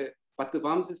வந்து 10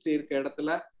 ஃபார்மசிஸ்ட் இருக்க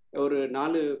இடத்துல ஒரு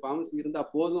 4 ஃபார்மசி இருந்தா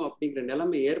போதும் அப்படிங்கிற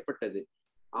நிலைமை ஏற்பட்டது.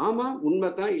 ஆமா,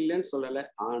 உண்மைதான், இல்லைன்னு சொல்லலை.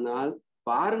 ஆனால்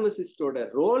ஃபார்மசிஸ்டோட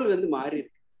ரோல் வந்து மாறி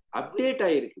இருக்கு, அப்டேட்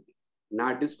ஆயிருக்குது.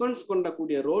 நான் டிஸ்பென்ஸ்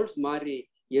பண்ணக்கூடிய ரோல்ஸ் மாறி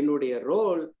என்னுடைய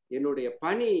ரோல், என்னுடைய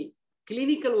பணி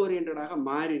கிளினிக்கல் ஓரியன்டாக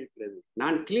மாறி இருக்கிறது.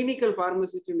 நான் கிளினிக்கல்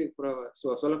ஃபார்மசிஸ்ட்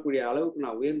சொல்லக்கூடிய அளவுக்கு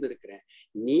நான் உயர்ந்திருக்கிறேன்.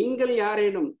 நீங்கள்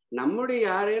நம்முடைய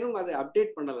யாரேனும் அதை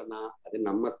அப்டேட் பண்ணலைன்னா அது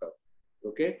நம்ம தவறு.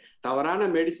 ஓகே, தவறான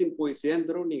மெடிசின் போய்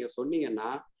சேர்ந்துரும் நீங்க சொன்னீங்கன்னா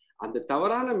அந்த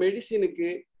தவறான மெடிசினுக்கு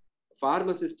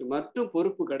ஃபார்மசிஸ்ட் மட்டும்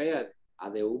பொறுப்பு கிடையாது,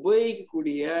 அதை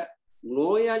உபயோகிக்கக்கூடிய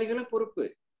நோயாளிகளும் பொறுப்பு.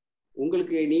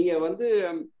 உங்களுக்கு நீங்க வந்து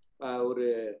ஒரு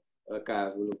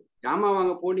ஜாமா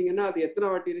வாங்க போனீங்கன்னா அது எத்தனை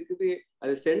வாட்டி இருக்குது,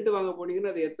 அது சென்ட் வாங்க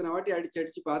போனீங்கன்னா அது எத்தனை வாட்டி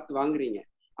அடிச்சு பார்த்து வாங்குறீங்க.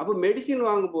 அப்போ மெடிசின்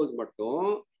வாங்கும் போது மட்டும்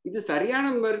இது சரியான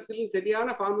மெடிசின்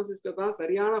சரியான ஃபார்மசிஸ்ட தான்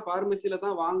சரியான ஃபார்மசியில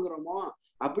தான் வாங்குறோமோ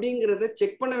அப்படிங்கிறத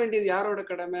செக் பண்ண வேண்டியது யாரோட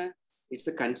கடமை? It's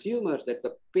a consumers, that's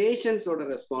the patient's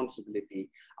responsibility.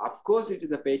 Of course it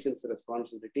is the patient's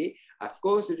responsibility. Of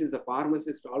course it is the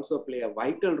pharmacist also play a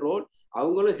vital role.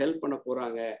 அவங்களும் ஹெல்ப் பண்ண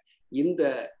போறாங்க. இந்த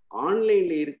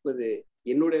ஆன்லைன்ல இருப்பது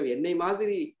என்னை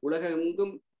மாதிரி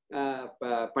உலகெங்கும்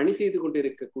பணி செய்து கொண்டு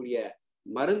இருக்கக்கூடிய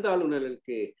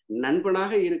மருந்தாளுநர்களுக்கு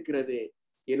நண்பனாக இருக்கிறது.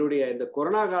 என்னுடைய இந்த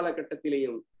கொரோனா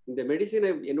காலகட்டத்திலையும் இந்த மெடிசினை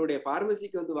என்னுடைய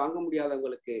பார்மசிக்கு வந்து வாங்க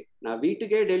முடியாதவங்களுக்கு நான்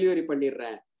வீட்டுக்கே டெலிவரி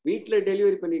பண்ணிடுறேன். வீட்டுல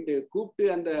டெலிவரி பண்ணிட்டு கூப்பிட்டு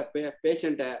அந்த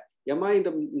பேஷண்ட்டை, ஏமா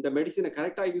இந்த மெடிசினை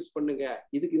கரெக்டா யூஸ் பண்ணுங்க,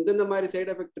 இதுக்கு இந்த மாதிரி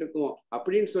சைடு எஃபெக்ட் இருக்கும்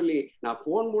அப்படின்னு சொல்லி நான்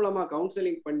போன் மூலமா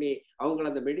கவுன்சிலிங் பண்ணி அவங்களை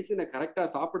அந்த மெடிசினை கரெக்டா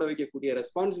சாப்பிட வைக்கக்கூடிய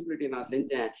ரெஸ்பான்சிபிலிட்டி நான்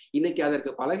செஞ்சேன். இன்னைக்கு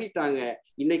அதற்கு பழகிட்டாங்க.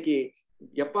 இன்னைக்கு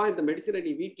எப்பா இந்த மெடிசினை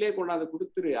நீ வீட்டிலே கொண்டாந்து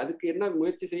கொடுத்துரு, அதுக்கு என்ன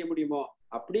முயற்சி செய்ய முடியுமோ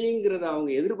அப்படிங்கிறத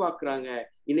அவங்க எதிர்பார்க்கிறாங்க.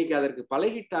 இன்னைக்கு அதற்கு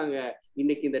பழகிட்டாங்க.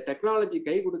 இன்னைக்கு இந்த டெக்னாலஜி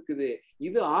கை கொடுக்குது.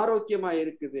 இது ஆரோக்கியமா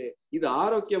இருக்குது, இது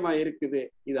ஆரோக்கியமா இருக்குது,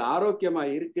 இது ஆரோக்கியமா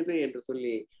இருக்குது என்று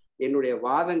சொல்லி என்னுடைய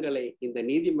வாதங்களை இந்த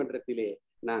நீதிமன்றத்திலே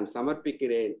நான்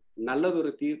சமர்ப்பிக்கிறேன்.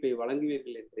 நல்லதொரு தீர்ப்பை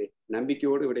வழங்குவீர்கள் என்று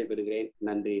நம்பிக்கையோடு விடைபெறுகிறேன்.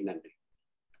 நன்றி. நன்றி.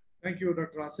 Thank you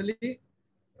doctor அசலி.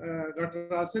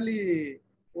 டாக்டர் அசலி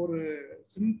ஒரு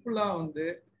சிம்பிளா வந்து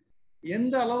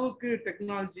எந்த அளவுக்கு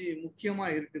டெக்னாலஜி முக்கியமா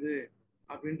இருக்குது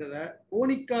அப்படின்றத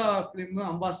கோனிகா பிலிம்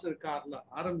அம்பாசிடர் கார்ல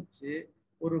ஆரம்பிச்சு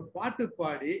ஒரு பாட்டு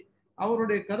பாடி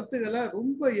அவருடைய கருத்துக்களை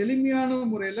ரொம்ப எளிமையான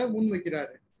முறையில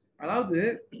முன்வைக்கிறாரு. அதாவது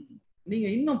நீங்க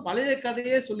இன்னும் பழைய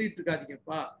கதையே சொல்லிட்டு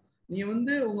இருக்காதீங்கப்பா, நீங்க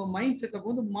வந்து உங்க மைண்ட்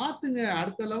செட்டப் வந்து மாத்துங்க,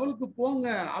 அடுத்த லெவலுக்கு போங்க,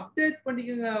 அப்டேட்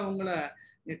பண்ணிக்கோங்க. உங்களை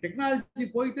டெக்னாலஜி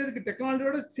போயிட்டே இருக்கு,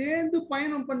 டெக்னாலஜியோட சேர்ந்து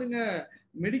பயணம் பண்ணுங்க.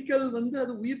 மெடிக்கல் வந்து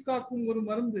அது உயிர் காக்கும் ஒரு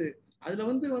மருந்து. அதுல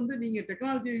வந்து நீங்க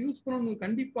டெக்னாலஜியை யூஸ் பண்ணணும்.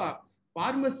 கண்டிப்பா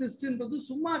பார்மசிஸ்ட்ன்றது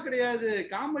சும்மா கிடையாது,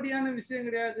 காமெடியான விஷயம்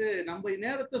கிடையாது. நம்ம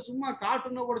நேரத்தை சும்மா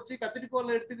காட்டுன உடைச்சு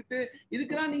கத்திரிக்கோல எடுத்துக்கிட்டு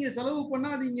இதுக்கெல்லாம் நீங்க செலவு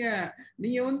பண்ணாதீங்க.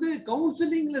 நீங்க வந்து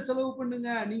கவுன்சிலிங்ல செலவு பண்ணுங்க,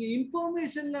 நீங்க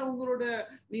இன்ஃபர்மேஷன்ல உங்களோட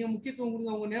நீங்க முக்கியத்துவம்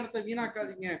கொடுங்க, உங்க நேரத்தை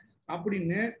வீணாக்காதீங்க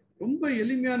அப்படின்னு ரொம்ப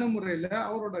எளிமையான முறையில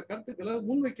அவரோட கருத்துக்களை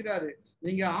முன்வைக்கிறாரு.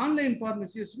 நீங்க ஆன்லைன்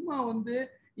பார்மசியை சும்மா வந்து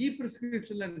இ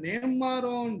பிரிஸ்கிரிப்ஷன்ல நேம்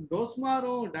மாறும், டோஸ்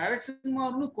மாறும், டைரக்ஷன்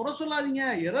மாறும்னு குறை சொல்லாதீங்க.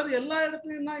 எரர் எல்லா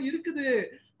இடத்துலயும் தான் இருக்குது.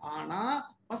 ஆனா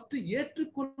ஃபர்ஸ்ட்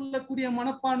ஏற்றுக்கொள்ளக்கூடிய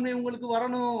மனப்பான்மை உங்களுக்கு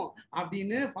வரணும்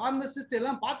அப்படின்னு பார்மசிஸ்ட்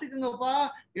எல்லாம் பாத்துக்கோங்கப்பா,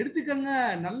 எடுத்துக்கங்க,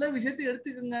 நல்ல விஷயத்தை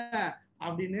எடுத்துக்கங்க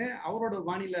அப்படின்னு அவரோட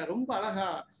வாணியில ரொம்ப அழகா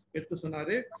எடுத்து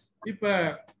சொன்னாரு. இப்ப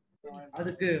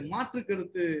அதுக்கு மாற்று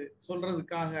கருத்து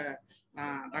சொல்றதுக்காக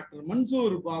நான் டாக்டர்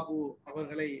மன்சூர் பாபு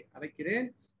அவர்களை அழைக்கிறேன்.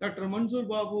 Doctor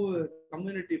Mansoor Babu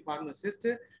community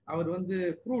pharmacist. அவர் வந்து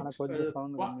ஃப்ரூட்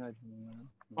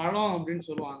பழம் அப்படின்னு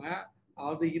சொல்லுவாங்க.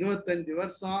 அதாவது 25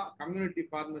 வருஷம் கம்யூனிட்டி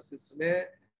பார்மசிஸ்ட்ல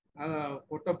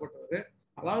கொட்டப்பட்டவர்.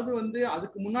 அதாவது வந்து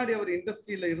அதுக்கு முன்னாடி அவர்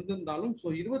இண்டஸ்ட்ரியில இருந்திருந்தாலும்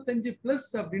 25+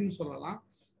 அப்படின்னு சொல்லலாம்.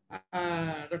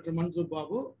 டாக்டர் மன்சூர்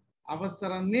பாபு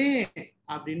அவசரமே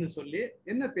அப்படின்னு சொல்லி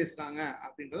என்ன பேசுறாங்க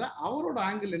அப்படின்றத அவரோட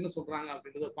ஆங்கிள் என்ன சொல்றாங்க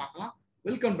அப்படின்றத பார்க்கலாம்.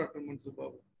 Welcome doctor Mansoor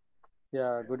Babu.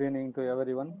 Good evening to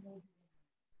every one.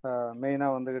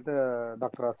 மெயினாக வந்துக்கிட்டு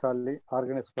டாக்டர் அசாலி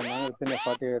ஆர்கனைஸ் பண்ணாங்க. வித்தின்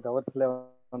 48 ஹவர்ஸ்ல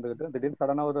வந்துக்கிட்டு திடீர்னு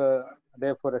சடனாக ஒரு டே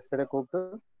ஃபார் எஸ்டே கூப்பிட்டு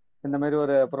இந்த மாதிரி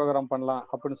ஒரு ப்ரோக்ராம் பண்ணலாம்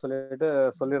அப்படின்னு சொல்லிட்டு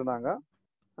சொல்லியிருந்தாங்க.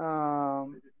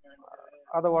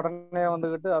 அதை உடனே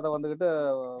வந்துக்கிட்டு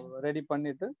ரெடி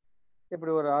பண்ணிட்டு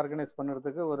இப்படி ஒரு ஆர்கனைஸ்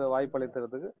பண்ணுறதுக்கு ஒரு வாய்ப்பு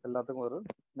அளித்ததுக்கு எல்லாத்துக்கும் ஒரு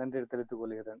நன்றி தெரிவித்துக்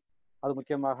கொள்கிறேன். அது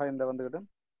முக்கியமாக இந்த வந்துக்கிட்டு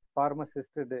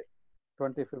ஃபார்மசிஸ்ட் டே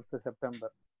 25th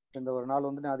செப்டம்பர். இந்த ஒரு நாள்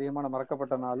வந்துட்டு அதிகமான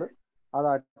மறக்கப்பட்ட நாள். அதை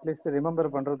அட்லீஸ்ட்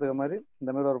ரிமெம்பர் பண்ணுறதுக்கு மாதிரி இந்த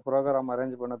மாதிரி ஒரு ப்ரோக்ராம்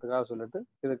அரேஞ்ச் பண்ணதுக்காக சொல்லிட்டு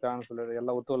இதுக்கான சொல்லிட்டு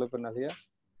எல்லா ஒத்துழைப்பு நிறைய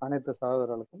அனைத்து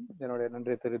சகோதரர்களுக்கும் என்னுடைய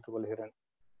நன்றியை தெரிவித்துக் கொள்கிறேன்.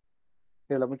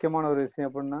 இதில் முக்கியமான ஒரு விஷயம்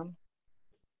எப்படின்னா,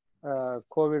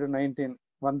 COVID-19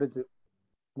 வந்துச்சு,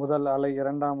 முதல் அலை,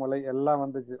 இரண்டாம் அலை எல்லாம்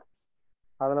வந்துச்சு.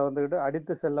 அதில் வந்துக்கிட்டு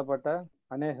அடித்து செல்லப்பட்ட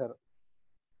அநேகர்,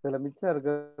 இதில் மிச்சம்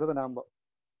இருக்கிறது நாம்.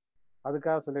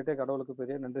 அதுக்காக சொல்லிட்டு கடவுளுக்கு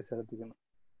பெரிய நன்றி செலுத்திக்கணும்.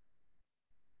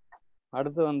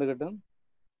 அடுத்து வந்துக்கிட்டு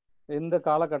இந்த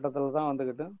காலகட்டத்தில் தான்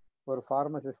வந்துக்கிட்டு ஒரு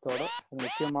ஃபார்மசிஸ்டோட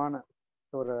முக்கியமான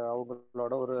ஒரு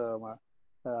அவங்களோட ஒரு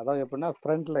அதாவது எப்படின்னா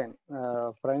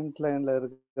ஃப்ரண்ட் லைனில்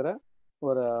இருக்கிற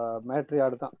ஒரு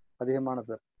மேட்ரியாடு தான் அதிகமான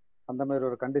பேர் அந்த மாதிரி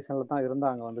ஒரு கண்டிஷனில் தான்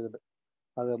இருந்தாங்க வந்துக்கிட்டு.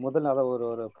 அது முதல்ல அதை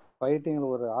ஒரு ஃபைட்டிங்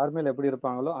ஒரு ஆர்மியில் எப்படி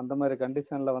இருப்பாங்களோ அந்த மாதிரி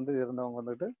கண்டிஷனில் வந்து இருந்தவங்க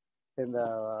வந்துக்கிட்டு இந்த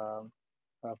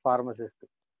ஃபார்மசிஸ்ட்.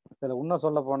 இதில் இன்னும்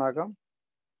சொல்ல போனாக்கா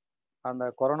அந்த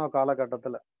கொரோனா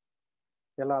காலகட்டத்தில்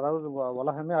எல்லாம், அதாவது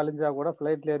உலகமே அழிஞ்சா கூட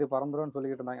ஃப்ளைட்டில் ஏறி பறந்துரும்னு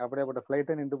சொல்லிக்கிட்டு இருந்தாங்க. அப்படியேப்பட்ட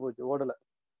ஃப்ளைட்டே நின்று போச்சு, ஓடலை.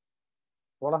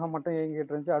 உலகம் மட்டும்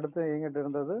இயங்கிக்கிட்டு இருந்துச்சு. அடுத்து இயங்கிட்டு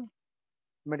இருந்தது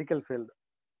மெடிக்கல் ஃபீல்டு.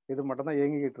 இது மட்டும் தான்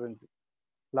இயங்கிக்கிட்டு இருந்துச்சு.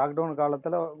 லாக்டவுன்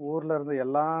காலத்தில் ஊரில் இருந்து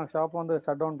எல்லா ஷாப்பும் வந்து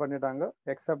ஷட் டவுன் பண்ணிட்டாங்க,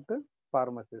 எக்ஸப்ட்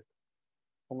ஃபார்மசிஸ்ட்.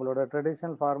 உங்களோட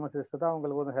ட்ரெடிஷ்னல் ஃபார்மசிஸ்ட் தான்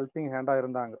உங்களுக்கு வந்து ஹெல்பிங் ஹேண்டாக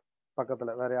இருந்தாங்க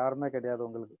பக்கத்தில், வேறு யாருமே கிடையாது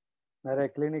உங்களுக்கு. நிறைய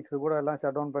கிளினிக்ஸ் கூட எல்லாம்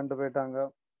ஷட் டவுன் பண்ணிட்டு போயிட்டாங்க.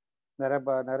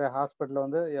 நிறைய ஹாஸ்பிட்டலில்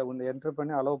வந்து என்ட்ரி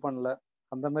பண்ணி அலோவ் பண்ணல.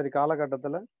 அந்த மாதிரி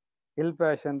காலகட்டத்தில் இல்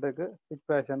பேஷண்ட்டுக்கு, சிக்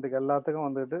பேஷண்ட்டுக்கு எல்லாத்துக்கும்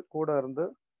வந்துக்கிட்டு கூட இருந்து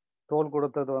தோல்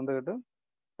கொடுத்தது வந்துக்கிட்டு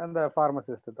அந்த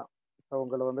ஃபார்மசிஸ்ட் தான்.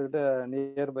 உங்களை வந்துக்கிட்டு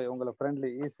நியர்பை, உங்களை ஃப்ரெண்ட்லி,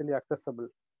 ஈஸிலி அக்சசபிள்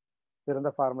இருந்த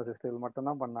ஃபார்மசிஸ்ட்டுகள்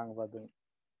மட்டும்தான் பண்ணாங்க பார்த்துங்க.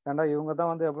 ஏன்னா இவங்க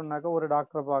தான் வந்து எப்படின்னாக்கா ஒரு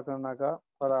டாக்டரை பார்க்கணுன்னாக்கா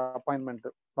ஒரு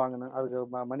அப்பாயின்மெண்ட்டு வாங்கணும்,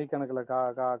 அதுக்கு மணிக்கணக்கில்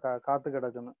காத்து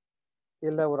கிடக்கணும்.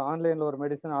 இல்லை ஒரு ஆன்லைனில் ஒரு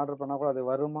மெடிசன் ஆர்டர் பண்ணால் கூட அது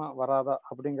வருமா வராதா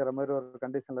அப்படிங்கிற மாதிரி ஒரு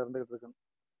கண்டிஷனில் இருந்துகிட்டு இருக்கணும்.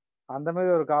 அந்த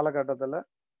மாதிரி ஒரு காலகட்டத்தில்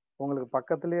உங்களுக்கு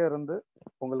பக்கத்துலேயே இருந்து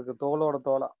உங்களுக்கு தோளோட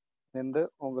தோளா நின்று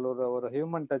உங்களோட ஒரு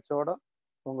ஹியூமன் டச்சோட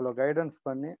உங்களை கைடன்ஸ்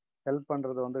பண்ணி ஹெல்ப்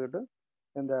பண்ணுறது வந்துக்கிட்டு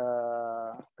இந்த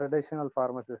ட்ரெடிஷ்னல்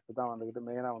ஃபார்மசிஸ்ட் தான் வந்துக்கிட்டு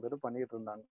மெயினாக வந்துட்டு பண்ணிக்கிட்டு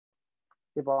இருந்தாங்க.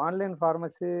 இப்போ ஆன்லைன்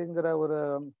ஃபார்மசிங்கிற ஒரு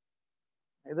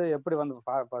இது எப்படி வந்து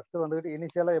ஃபஸ்ட்டு வந்துக்கிட்டு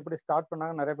இனிஷியலாக எப்படி ஸ்டார்ட்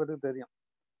பண்ணாங்க நிறைய பேருக்கு தெரியும்.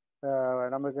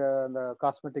 நமக்கு அந்த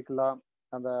காஸ்மெட்டிக் லா,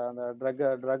 அந்த அந்த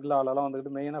ட்ரக் லாலெல்லாம்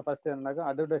வந்துக்கிட்டு மெயினாக ஃபஸ்ட்டு என்னன்னாக்கா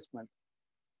advertisement.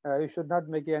 You should not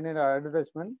make any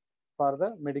advertisement for the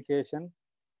medication,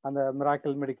 அந்த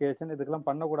மிராக்கிள் மெடிக்கேஷன் இதுக்கெல்லாம்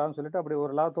பண்ணக்கூடாதுன்னு சொல்லிட்டு அப்படி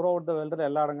ஒரு லா த்ரூ அவுட் த வேர்ல்டு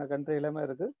எல்லா கண்ட்ரிலையுமே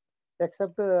இருக்குது,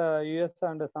 accept US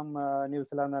and some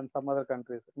New Zealand and some other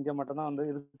countries. இங்கே மட்டும்தான் வந்து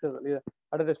இருக்குது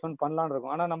அட்வர்டைஸ்மெண்ட் பண்ணலான்னு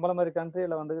இருக்கும். ஆனால் நம்மள மாதிரி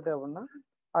கண்ட்ரியில் வந்துக்கிட்டு அப்படின்னா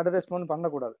அட்வர்டைஸ்மெண்ட்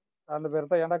பண்ணக்கூடாது. அந்த பேர்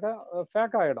தான் ஏன்னாக்கா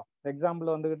ஃபேக் ஆகிடும்.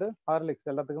 எக்ஸாம்பிள் வந்துக்கிட்டு ஹார்லிக்ஸ்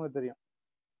எல்லாத்துக்குமே தெரியும்.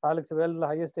 ஹார்லிக்ஸ் வேர்ல்டில்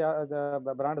ஹையஸ்ட்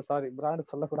பிராண்டு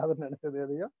சொல்லக்கூடாதுன்னு நினைச்சது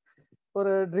எதையும்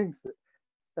ஒரு ட்ரிங்க்ஸ்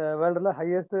வேர்ல்டில்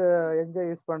ஹையஸ்ட் எங்கே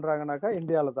யூஸ் பண்ணுறாங்கனாக்கா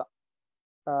இந்தியாவில் தான்.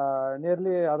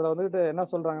 நியர்லி அதில் வந்துக்கிட்டு என்ன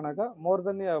சொல்கிறாங்கனாக்கா மோர்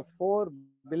தென் $4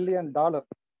 பில்லியன்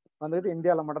வந்துக்கிட்டு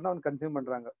இந்தியாவில் மட்டும்தான் வந்து கன்சியூம்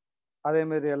பண்ணுறாங்க.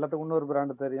 அதேமாரி எல்லாத்துக்கும் இன்னொரு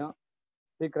பிராண்டு தெரியும்,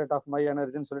 சீக்ரெட் ஆஃப் மை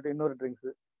எனர்ஜின்னு சொல்லிட்டு இன்னொரு ட்ரிங்க்ஸ்.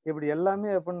 இப்படி எல்லாமே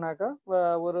எப்படின்னாக்கா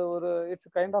ஒரு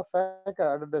it's kind of fake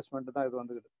advertisement தான் இது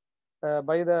வந்துக்கிட்டு.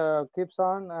 பை த கீப்ஸ்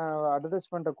ஆன்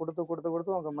அட்வர்டைஸ்மெண்ட்டை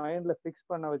கொடுத்து உங்கள் மைண்டில் ஃபிக்ஸ்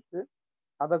பண்ண வச்சு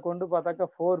அதை கொண்டு பார்த்தாக்கா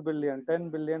 4 பில்லியன் 10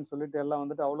 பில்லியன் சொல்லிட்டு எல்லாம்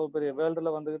வந்துட்டு அவ்வளோ பெரிய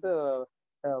வேர்ல்டில் வந்துக்கிட்டு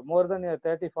மோர் தென்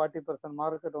 30-40%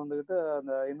 மார்க்கெட் வந்துக்கிட்டு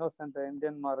அந்த இன்னோசென்ட்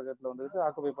இந்தியன் மார்க்கெட்டில் வந்துக்கிட்டு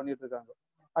ஆக்குபை பண்ணிட்டு இருக்காங்க.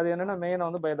 அது என்னென்னா மெயினாக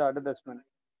வந்து பை த அட்வர்டைஸ்மெண்ட்.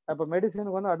 இப்போ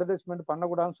மெடிசனுக்கு வந்து அட்வர்டைஸ்மெண்ட்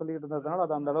பண்ணக்கூடாதுன்னு சொல்லிட்டு இருந்ததுனால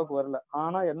அது அந்த அளவுக்கு வரல.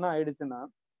 ஆனால் என்ன ஆயிடுச்சுன்னா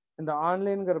இந்த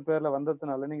ஆன்லைன்கிற பேரில்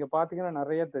வந்ததுனால நீங்கள் பார்த்தீங்கன்னா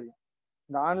நிறைய தெரியும்.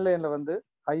 இந்த ஆன்லைனில் வந்து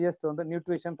ஹையஸ்ட் வந்து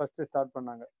நியூட்ரிஷன் ஃபஸ்ட்டு ஸ்டார்ட்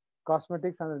பண்ணாங்க.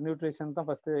 காஸ்மெட்டிக்ஸ் அண்ட் நியூட்ரிஷன் தான்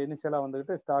ஃபஸ்ட்டு இனிஷியலாக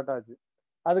வந்துக்கிட்டு ஸ்டார்ட் ஆச்சு.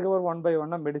 அதுக்கப்புறம் 1 by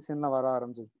 1 மெடிசன்லாம் வர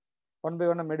ஆரம்பிச்சிச்சு. 1 by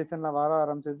 1 மெடிசன்லாம் வர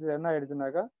ஆரம்பிச்சிச்சு. என்ன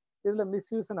ஆயிடுச்சுனாக்கா இதில்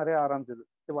மிஸ்யூஸ் நிறைய ஆரம்பிச்சிது.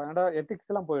 இப்போ ஏன்னா எத்திக்ஸ்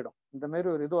எல்லாம் போயிடும். இந்த மாதிரி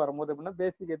ஒரு இது வரும்போது எப்படின்னா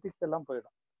பேசிக் எத்திக்ஸ் எல்லாம்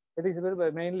போயிடும். எத்திக்ஸ்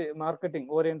பேர் மெயின்லி மார்க்கெட்டிங்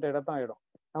ஓரியன்டாக தான் ஆகிடும்.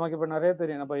 நமக்கு இப்போ நிறைய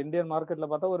தெரியும். நம்ம இந்தியன்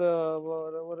மார்க்கெட்டில் பார்த்தா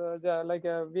ஒரு like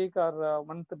week or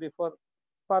month before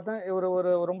பார்த்தேன்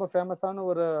ஒரு ரொம்ப ஃபேமஸான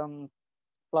ஒரு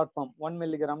பிளாட்ஃபார்ம் 1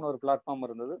 மில்லிகிராம்னு ஒரு பிளாட்ஃபார்ம்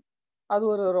இருந்தது. அது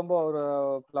ரொம்ப ஒரு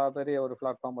பெரிய ஒரு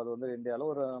பிளாட்ஃபார்ம். அது வந்து இந்தியாவில்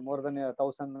ஒரு மோர் தென்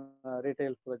 1000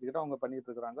 ரீட்டைல்ஸ் வச்சுக்கிட்டு அவங்க பண்ணிட்டு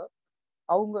இருக்கிறாங்க.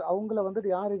 அவங்கள வந்துட்டு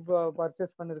யார் இப்போ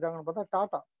பர்ச்சேஸ் பண்ணியிருக்காங்கன்னு பார்த்தா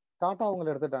டாட்டா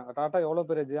அவங்கள எடுத்துட்டாங்க. டாட்டா எவ்வளோ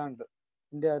பெரிய Giant,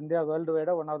 India world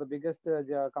வைடாக one of the biggest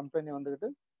company வந்துக்கிட்டு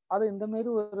அது இந்த மாதிரி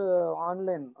ஒரு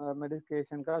ஆன்லைன்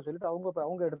மெடிக்கேஷனுக்காக சொல்லிட்டு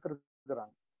அவங்க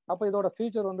எடுத்துருக்குறாங்க. அப்போ இதோட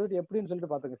ஃபியூச்சர் வந்துட்டு எப்படின்னு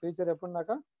சொல்லிட்டு பார்த்துங்க. ஃபியூச்சர்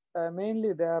எப்படின்னாக்கா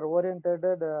mainly they are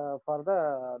oriented for the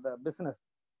business.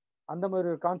 அந்த மாதிரி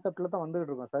ஒரு கான்செப்ட்ல தான்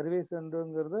வந்துகிட்டு இருக்கும்.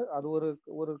 சர்வீஸ்ங்கிறது அது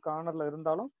ஒரு கார்னர்ல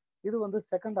இருந்தாலும் இது வந்து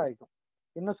செகண்ட் ஆகிக்கும்.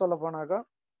 இன்னும் சொல்ல போனாக்கா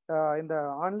இந்த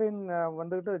ஆன்லைன்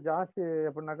வந்துக்கிட்டு ஜாஸ்தி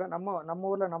எப்படின்னாக்கா நம்ம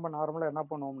ஊரில் நம்ம நார்மலாக என்ன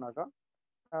பண்ணுவோம்னாக்கா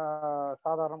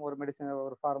சாதாரண ஒரு மெடிசன்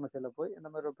ஒரு ஃபார்மசியில் போய் இந்த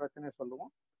மாதிரி ஒரு பிரச்சனையை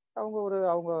சொல்லுவோம்.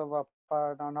 அவங்க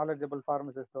நாலேஜபிள்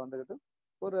ஃபார்மசிஸ்ட் வந்துக்கிட்டு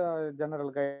ஒரு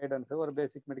ஜெனரல் கைடன்ஸு ஒரு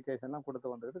பேசிக் மெடிக்கேஷன்லாம்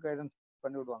கொடுத்து வந்துக்கிட்டு கைடன்ஸ்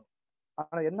பண்ணி விடுவாங்க.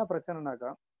 ஆனால் என்ன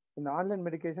பிரச்சனைனாக்கா இந்த ஆன்லைன்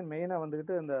மெடிக்கேஷன் மெயினாக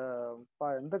வந்துக்கிட்டு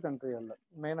எந்த கண்ட்ரிகளில்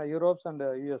மெயினாக யூரோப்ஸ் அண்ட்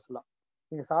யூஎஸ்லாம்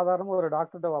நீங்கள் சாதாரணமாக ஒரு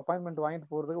டாக்டர்கிட்ட அப்பாயின்மெண்ட் வாங்கிட்டு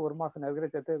போகிறதுக்கு 1 மாதம் நெருங்கிற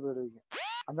செத்தே போயிடுவீங்க.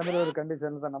 அந்த மாதிரி ஒரு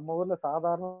கண்டிஷன் தான். நம்ம ஊரில்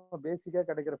சாதாரண பேசிக்காக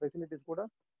கிடைக்கிற ஃபெசிலிட்டிஸ் கூட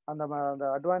அந்த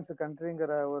அட்வான்ஸ்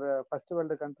கண்ட்ரிங்கிற ஒரு ஃபர்ஸ்ட்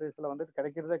வேர்ல்டு கண்ட்ரீஸில் வந்துட்டு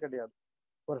கிடைக்கிறதே கிடையாது.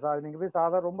 நீங்கள் போய்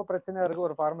சாதாரண ரொம்ப பிரச்சனையாக இருக்குது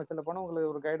ஒரு ஃபார்மசியில் போனால்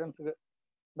உங்களுக்கு ஒரு கைடன்ஸுக்கு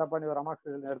இந்த பண்ணி ஒரு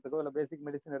அமாக்சிலின் எடுத்துக்கோ இல்லை பேசிக்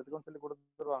மெடிசன் எடுத்துக்கோன்னு சொல்லி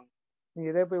கொடுத்துருவாங்க.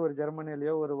 நீங்கள் இதே போய் ஒரு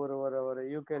ஜெர்மனிலேயோ ஒரு ஒரு ஒரு ஒரு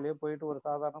யூகேலேயோ போயிட்டு ஒரு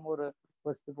சாதாரண ஒரு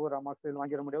ஸ்டிப் ஒரு அமாக்சிலின்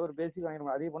வாங்கிட முடியாது, ஒரு பேசிக் வாங்கிட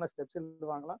முடியும். அதிக போனால்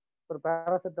ஸ்டெப்ஸில் வாங்கலாம், ஒரு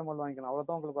பேராசிட்டமால் வாங்கிக்கலாம்,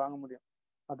 அவ்வளோதான் உங்களுக்கு வாங்க முடியும்.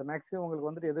 அது மேக்ஸிமம் உங்களுக்கு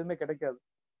வந்துட்டு எதுவுமே கிடைக்காது.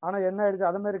 ஆனால் என்ன ஆயிடுச்சு,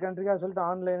 அது மாதிரி கண்ட்ரிக்காக சொல்லிட்டு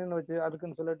ஆன்லைன்னு வச்சு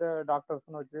அதுக்குன்னு சொல்லிட்டு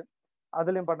டாக்டர்ஸ்னு வச்சு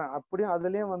அதுலேயும் பண்ணாங்க. அப்படியும்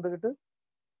அதுலேயும் வந்துக்கிட்டு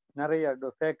நிறைய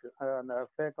ஃபேக் அந்த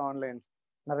ஃபேக் ஆன்லைன்ஸ்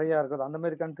நிறையா இருக்குது. அந்த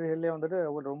மாதிரி கண்ட்ரிலேயே வந்துட்டு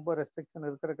ரொம்ப ரெஸ்ட்ரிக்ஷன்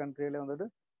இருக்கிற கண்ட்ரிலேயே வந்துட்டு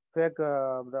ஃபேக்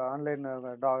ஆன்லைன்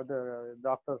இது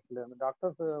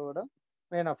டாக்டர்ஸோட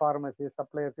மெயினாக ஃபார்மசி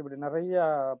சப்ளையர்ஸ் இப்படி நிறைய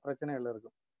பிரச்சனைகள்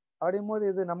இருக்கும். அப்படிங்கும்போது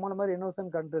இது நம்மள மாதிரி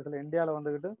இன்னோசன்ட் கண்ட்ரிஸில் இந்தியாவில்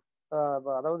வந்துக்கிட்டு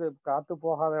அதாவது காற்று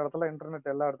போகாத இடத்துல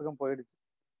இன்டர்நெட் எல்லா இடத்துக்கும் போயிடுச்சு.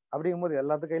 அப்படிங்கும்போது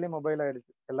எல்லாத்து கையிலையும் மொபைல்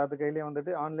ஆயிடுச்சு, எல்லாத்து கையிலையும்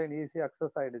வந்துட்டு ஆன்லைன் ஈஸி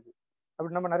அக்சஸ் ஆயிடுச்சு.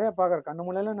 அப்படி நம்ம நிறைய பார்க்குறோம், கண்ணு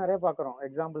முன்னால நிறைய பார்க்குறோம்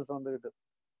எக்ஸாம்பிள்ஸ் வந்துக்கிட்டு.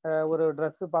 ஒரு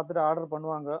ட்ரெஸ்ஸு பார்த்துட்டு ஆர்டர்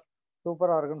பண்ணுவாங்க,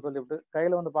 சூப்பராக இருக்குன்னு சொல்லிவிட்டு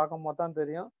கையில் வந்து பார்க்கும் போது தான்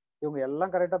தெரியும் இவங்க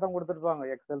எல்லாம் கரெக்டாக தான் கொடுத்துருப்பாங்க.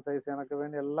 எக்ஸல் சைஸ் எனக்கு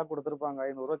வேணும் எல்லாம் கொடுத்துருப்பாங்க,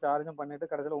 500 சார்ஜும் பண்ணிட்டு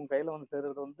கடைசியில் உங்கள் கையில் வந்து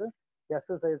சேர்றது வந்து எஸ்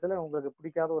சைஸில் உங்களுக்கு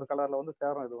பிடிக்காத ஒரு கலரில் வந்து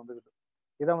சேரும். இது வந்துக்கிட்டு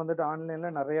இதை வந்துட்டு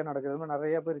ஆன்லைனில் நிறைய நடக்குது,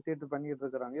 நிறைய பேர் சீட்டு பண்ணிட்டு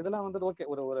இருக்கிறாங்க. இதெல்லாம் வந்துட்டு ஓகே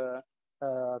ஒரு ஒரு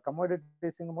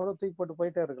கமோடிட்டிஸுங்கும் போது தூக்கி போட்டு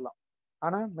போயிட்டே இருக்கலாம்.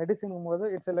 ஆனால் மெடிசினுங்கும் போது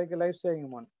it's like life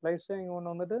saving one. Life saving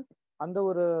ஒன்று வந்துட்டு அந்த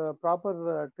ஒரு ப்ராப்பர்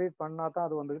ட்ரீட் பண்ணால் தான்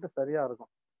அது வந்துக்கிட்டு சரியாக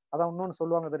இருக்கும். அதான் இன்னொன்று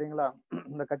சொல்லுவாங்க தெரியுங்களா,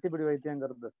 இந்த கட்டிப்பிடி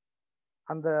வைத்தியங்கிறது.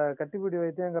 அந்த கட்டிப்பிடி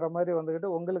வைத்தியங்கிற மாதிரி வந்துக்கிட்டு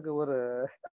உங்களுக்கு ஒரு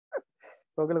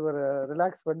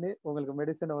ரிலாக்ஸ் பண்ணி உங்களுக்கு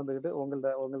மெடிசனை வந்துக்கிட்டு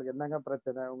உங்களுக்கு என்னங்க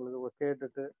பிரச்சனை உங்களுக்கு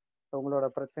கேட்டுட்டு உங்களோட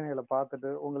பிரச்சனைகளை பார்த்துட்டு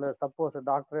உங்களை சப்போஸ்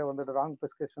டாக்டரே வந்துட்டு ராங்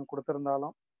ப்ரிஸ்கிரிப்ஷன்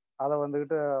கொடுத்துருந்தாலும் அதை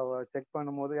வந்துக்கிட்டு செக்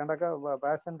பண்ணும்போது ஏன்னாக்கா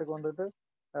பேஷண்ட்டுக்கு வந்துட்டு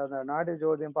அந்த நாடி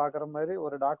ஜோதியம் பார்க்குற மாதிரி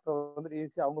ஒரு டாக்டர் வந்துட்டு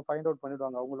ஈஸியாக அவங்க ஃபைண்ட் அவுட்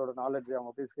பண்ணிடுவாங்க. அவங்களோட நாலேஜ்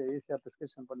அவங்க ஈஸியாக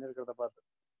ப்ரிஸ்கிரிப்ஷன் பண்ணியிருக்கிறத பார்த்து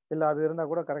இல்லை அது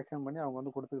இருந்தால் கூட கரெக்ஷன் பண்ணி அவங்க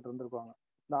வந்து கொடுத்துக்கிட்டு இருந்திருப்பாங்க.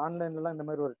 இந்த ஆன்லைன்லாம் இந்த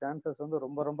மாதிரி ஒரு சான்சஸ் வந்து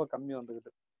ரொம்ப ரொம்ப கம்மி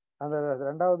வந்துக்கிட்டு. அந்த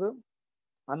ரெண்டாவது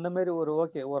அந்த மாதிரி ஒரு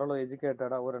ஓகே ஓரளவு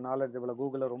எஜுகேட்டடாக ஒரு நாலேஜபிளாக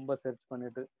கூகுளில் ரொம்ப சர்ச்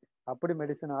பண்ணிட்டு அப்படி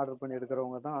மெடிசன் ஆர்டர் பண்ணி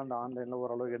எடுக்கிறவங்க தான் அந்த ஆன்லைனில்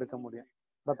ஓரளவு எடுக்க முடியும்.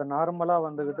 பட் நார்மலாக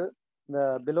வந்துக்கிட்டு இந்த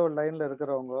பிலோ லைனில்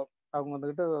இருக்கிறவங்க அவங்க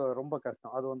வந்துக்கிட்டு ரொம்ப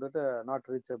கஷ்டம், அது வந்துட்டு நாட்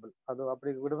ரீச்சபிள். அது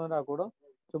அப்படி விடுவதா கூட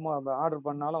சும்மா ஆர்டர்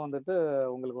பண்ணாலும் வந்துட்டு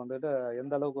உங்களுக்கு வந்துட்டு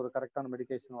எந்த அளவுக்கு ஒரு கரெக்டான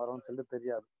மெடிக்கேஷன் வரும்னு சொல்லிட்டு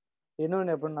தெரியாது.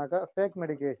 இன்னொன்று எப்படின்னாக்கா ஃபேக்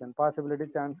மெடிக்கேஷன் பாசிபிலிட்டி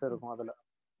சான்ஸ் இருக்கும். அதில்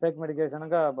ஃபேக்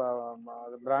மெடிக்கேஷனுக்கா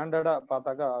பிராண்டடாக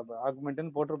பார்த்தாக்கா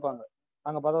ஆக்மெண்ட்டுன்னு போட்டிருப்பாங்க,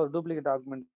 அங்கே பார்த்தா ஒரு டூப்ளிகேட்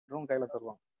ஆக்மெண்ட்டும் கையில்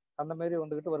தருவாங்க. அந்த மாதிரி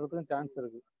வந்துக்கிட்டு வர்றதுக்கும் சான்ஸ்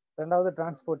இருக்குது. ரெண்டாவது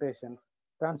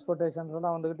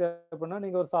டிரான்ஸ்போர்ட்டேஷன்ஸ்லாம் வந்துக்கிட்டு எப்படின்னா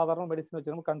நீங்கள் ஒரு சாதாரண மெடிசன்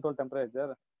வச்சுக்கணும், கண்ட்ரோல்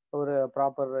டெம்பரேச்சர் ஒரு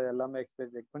ப்ராப்பர் எல்லாமே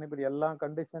செக் பண்ணி இப்படி எல்லா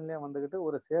கண்டிஷன்லேயும் வந்துக்கிட்டு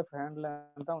ஒரு சேஃப் ஹேண்டில்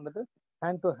தான் வந்துட்டு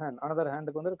ஹேண்ட் டு ஹேண்ட் அனதர்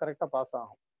ஹேண்டுக்கு வந்துட்டு கரெக்டாக பாஸ்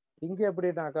ஆகும். இங்கே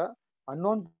எப்படின்னாக்கா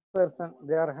unknown person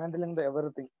they are handling the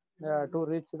everything to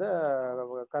reach the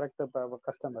correct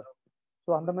customers. So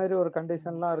அந்த மாதிரி ஒரு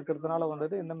கண்டிஷன்லாம் இருக்கிறதுனால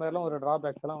வந்துட்டு இந்த மாதிரிலாம் ஒரு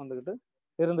டிராபேக்ஸ் எல்லாம் வந்துக்கிட்டு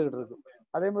இருந்துகிட்டு இருக்கு.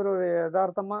 அதே மாதிரி ஒரு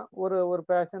யதார்த்தமாக ஒரு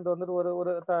பேஷண்ட் வந்துட்டு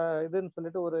ஒரு இதுன்னு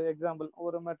சொல்லிட்டு ஒரு எக்ஸாம்பிள்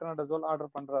ஒரு மெட்ரோனடசோல்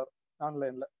ஆர்டர் பண்ணுறாரு,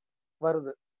 ஆன்லைனில்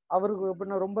வருது. அவருக்கு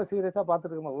எப்படின்னா ரொம்ப சீரியஸாக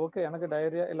பார்த்துட்டு இருக்கும்போது ஓகே எனக்கு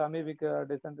டயரியா இல்லை அமீபிக்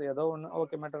டிசென்ட்ரி ஏதோ ஒன்று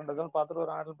ஓகே மெட்ரோனடசோல் பார்த்துட்டு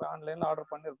ஒரு ஆன்லைனில்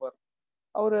ஆர்டர் பண்ணியிருப்பார்.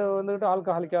 அவர் வந்துட்டு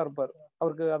ஆல்கஹாலிக்காக இருப்பார்,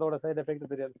 அவருக்கு அதோட சைடு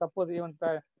எஃபெக்ட் தெரியாது. சப்போஸ் ஈவன்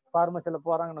ஃபார்மசியில்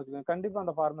போகிறாங்கன்னு வச்சுக்கோங்க, கண்டிப்பாக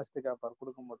அந்த ஃபார்மசிஸ்ட்டு கேட்பார்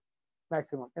கொடுக்கும்போது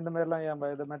மேக்ஸிமம் இந்த மாதிரிலாம் ஏன்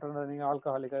இது மெட்ரோனல் நீங்கள்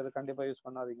ஆல்கஹாலிக்காக இது கண்டிப்பாக யூஸ்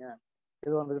பண்ணாதீங்க,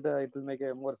 இது வந்துக்கிட்டு it will make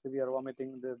more severe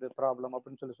vomiting இது ப்ராப்ளம்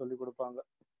அப்படின்னு சொல்லி கொடுப்பாங்க.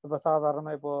 இப்போ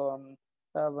சாதாரணமாக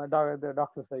இப்போது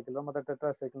டாக்டர் சைக்கிள் மற்ற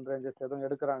டெட்ரா சைக்கிள் ரேஞ்சஸ் எதுவும்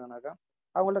எடுக்கிறாங்கனாக்கா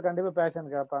அவங்கள்ட்ட கண்டிப்பாக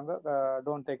பேஷண்ட் கேட்பாங்க,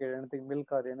 don't take anything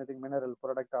milk or anything mineral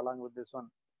product along with this one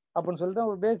அப்படின்னு சொல்லிட்டு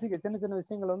ஒரு பேசிக் சின்ன சின்ன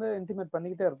விஷயங்கள் வந்து இன்டிமேட்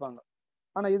பண்ணிக்கிட்டே இருப்பாங்க.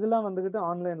 ஆனால் இதெல்லாம் வந்துக்கிட்டு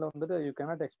ஆன்லைனில் வந்துட்டு you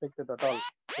cannot expect it at all.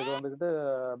 இது வந்துக்கிட்டு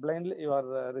blindly you are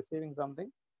receiving something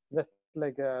just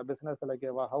like business like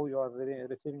how you are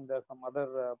receiving the some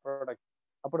other product.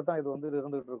 அப்படித்தான் இது வந்து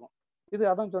இருந்துகிட்டு இருக்கும். இது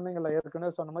அதான் சொன்னீங்கல்ல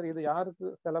ஏற்கனவே சொன்ன மாதிரி, இது யாருக்கு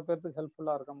சில பேருக்கு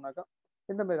ஹெல்ப்ஃபுல்லாக இருக்கும்னாக்கா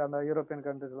இந்த மாதிரி அந்த யூரோப்பியன்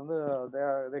கண்ட்ரிஸ் வந்து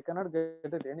they cannot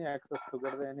get it any access to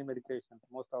get any medication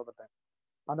most of the time.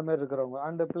 அந்த மாதிரி இருக்கிறவங்க.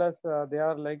 And plus they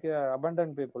are like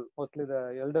abundant people, mostly the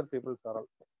elder peoples are all.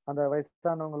 அந்த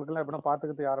வயசானவங்களுக்குலாம் எப்படின்னா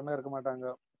பார்த்துக்கிட்டு யாருமே இருக்க மாட்டாங்க,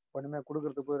 ஒன்றுமே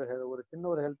கொடுக்கறதுக்கு ஒரு சின்ன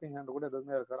ஒரு ஹெல்பிங் ஹேண்ட் கூட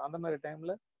எதுவுமே இருக்காது. அந்த மாதிரி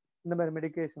டைம்ல இந்த மாதிரி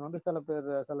மெடிகேஷன் வந்து சில பேர்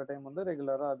சில டைம் வந்து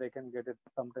ரெகுலராக they can get it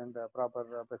sometime proper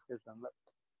ப்ரெஸ்கிரிப்ஷன்ல.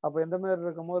 அப்போ இந்த மாதிரி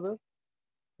இருக்கும்போது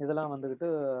இதெல்லாம் வந்துக்கிட்டு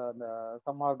அந்த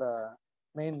some of the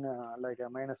main like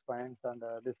minus points and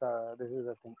this is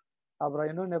the thing. அப்புறம்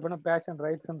இன்னொன்று எப்படின்னா பேஷண்ட்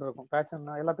ரைட்ஸ்ன்னு இருக்கும். பேஷன்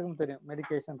எல்லாத்துக்கும் தெரியும்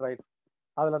மெடிகேஷன் ரைட்ஸ்.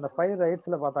 அதில் அந்த 5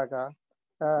 ரைட்ஸில் பார்த்தாக்கா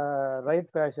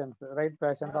ரைட்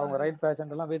பேஷண்ட் அவங்க ரைட்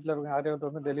பேஷண்ட் எல்லாம் வீட்டில் இருக்க யாரையும்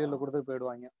வந்து டெலிவரியில் கொடுத்து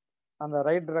போயிடுவாங்க. அந்த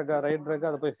ரைட் ட்ரக்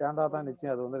அதை போய் சேர்ந்தா தான்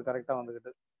நிச்சயம் அது வந்து கரெக்டாக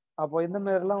வந்துக்கிட்டு. அப்போ இந்த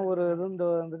மாதிரிலாம் ஒரு இது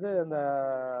வந்துட்டு இந்த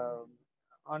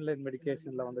ஆன்லைன்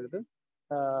மெடிக்கேஷனில் வந்துக்கிட்டு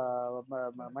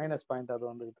மைனஸ் பாயிண்ட் அது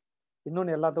வந்துக்கிட்டு.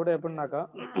 இன்னொன்று எல்லாத்தோட எப்படின்னாக்கா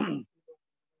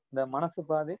இந்த மனசு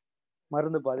பாதி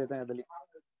மருந்து பாதி தான் எதுலையும்.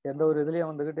 எந்த ஒரு இதுலையும்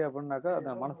வந்துக்கிட்டு எப்படின்னாக்கா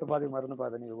அந்த மனசு பாதி மருந்து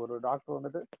பாதி. நீங்கள் ஒரு டாக்டர்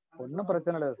வந்துட்டு ஒன்றும்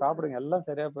பிரச்சனை இல்லை சாப்பிடுங்க எல்லாம்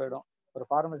சரியாக போயிடும், ஒரு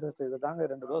ஃபார்மசிஸ்ட் இது தாங்க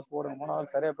 2 டோஸ் போடுங்க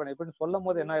 3 சரியாக போயிடும் இப்படின்னு சொல்லும்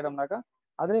போது என்ன ஆகிடும்னாக்கா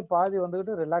அதிலே பாதி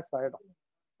வந்துக்கிட்டு ரிலாக்ஸ் ஆகிடும்.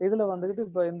 இதுல வந்துக்கிட்டு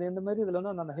இப்போ இந்த மாதிரி இதுல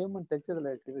வந்து அந்த ஹியூமன் டச்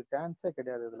இதுல இது சான்ஸே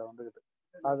கிடையாது இதுல வந்துக்கிட்டு.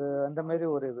 அது அந்த மாதிரி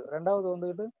ஒரு இது. ரெண்டாவது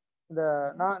வந்துக்கிட்டு இந்த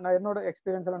நான் என்னோட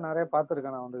எக்ஸ்பீரியன்ஸ்ல நிறைய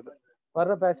பார்த்துருக்கேன். நான் வந்துக்கிட்டு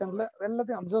வர்ற பேஷண்ட்ல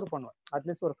எல்லாத்தையும் அப்சர்வ் பண்ணுவேன்.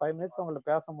 அட்லீஸ்ட் ஒரு 5 மினிட்ஸ்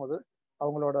அவங்கள்ட்ட பேசும்போது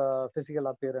அவங்களோட பிசிக்கல்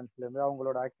அப்பியரன்ஸ்லேருந்து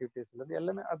அவங்களோட ஆக்டிவிட்டீஸ்லேருந்து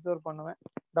எல்லாமே அப்சர்வ் பண்ணுவேன்.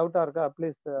 டவுட்டாக இருக்கா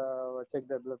please check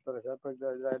the blood pressure,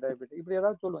 diabetic இப்படி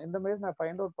ஏதாவது சொல்லுவேன். இந்த மாதிரி நான்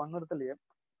ஃபைண்ட் அவுட் பண்ணுறதுலையே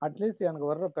அட்லீஸ்ட் எனக்கு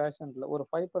வர்ற பேஷண்ட்ல ஒரு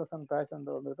 5% பேஷண்ட்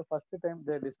வந்துட்டு first time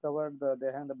they discovered they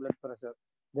have the blood pressure,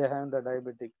 they have the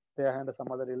diabetic, they have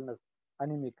some other illness,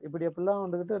 anaemic இப்படி எப்படிலாம்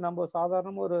வந்துக்கிட்டு நம்ம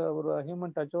சாதாரண ஒரு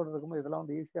ஹியூமன் டச்சோடு இருக்கும்போது இதெல்லாம்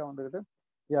வந்து ஈஸியாக வந்துக்கிட்டு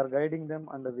we are guiding them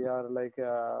and we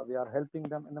are helping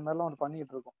them இந்த மாதிரிலாம் வந்து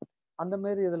பண்ணிட்டு இருக்கோம். அந்த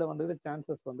மாரி இதில் வந்துக்கிட்டு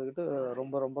சான்சஸ் வந்துக்கிட்டு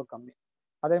ரொம்ப ரொம்ப கம்மி.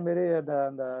 அதேமாரி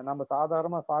அந்த நம்ம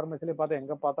சாதாரண ஃபார்மசிலே பார்த்தா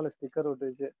எங்கே பார்த்தாலும் ஸ்டிக்கர் ஒட்டி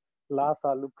வச்சு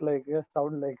லாஸா லுக் லைக்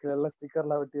சவுண்ட் லைக் எல்லாம்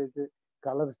ஸ்டிக்கர்லாம் ஒட்டி வச்சு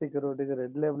கலர் ஸ்டிக்கர் ஒட்டிச்சு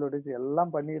ரெட் லேபிள் ஒட்டிச்சு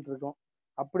எல்லாம் பண்ணிட்டு இருக்கோம்.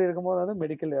 அப்படி இருக்கும்போது வந்து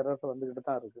மெடிக்கல் எரர்ஸ் வந்துக்கிட்டு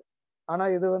தான் இருக்கு. ஆனா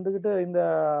இது வந்துக்கிட்டு இந்த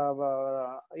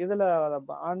இதுல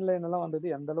ஆன்லைன் எல்லாம் வந்துட்டு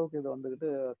எந்த அளவுக்கு இது வந்துக்கிட்டு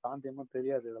சாந்தியமா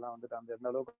தெரியாது. இதெல்லாம் வந்துட்டு அந்த எந்த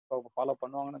அளவுக்கு ஃபாலோ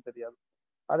பண்ணுவாங்கன்னு தெரியாது.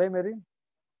 அதே மாதிரி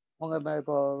உங்க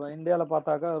இப்போ இந்தியாவில்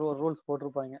பார்த்தாக்கா ஒரு ரூல்ஸ்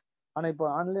போட்டிருப்பாங்க. ஆனா இப்போ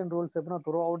ஆன்லைன் ரூல்ஸ் எப்படின்னா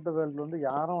த்ரூ அவுட் த வேர்ல்டு வந்து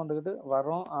யாரும் வந்துக்கிட்டு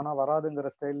வரோம் ஆனா வராதுங்கிற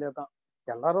ஸ்டைல்லே தான்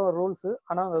எல்லாரும் ரூல்ஸ்.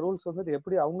 ஆனா அந்த ரூல்ஸ் வந்துட்டு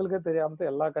எப்படி அவங்களுக்கே தெரியாம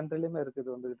எல்லா கண்ட்ரிலையுமே இருக்குது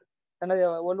வந்துக்கிட்டு. ஏன்னா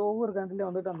ஒவ்வொரு கண்ட்ரிலையும்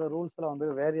வந்துட்டு அந்த ரூல்ஸ்லாம் வந்து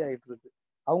வேரி ஆகிட்டு இருக்கு.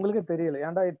 அவங்களுக்கே தெரியல.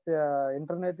 ஏன்டா it's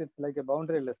internet it's like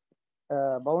boundary less,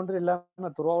 boundary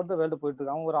இல்லாம த்ரூ அவுட் த வேர்ல்டு போயிட்டு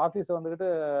இருக்கு. அவங்க ஒரு ஆஃபீஸ் வந்துக்கிட்டு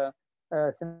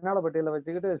சின்னாலப்பட்டியில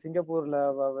வச்சுக்கிட்டு சிங்கப்பூர்ல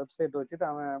வெப்சைட் வச்சுட்டு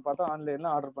அவன் பார்த்தா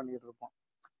ஆன்லைன்ல ஆர்டர் பண்ணிட்டு இருப்பான்.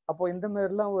 அப்போ இந்த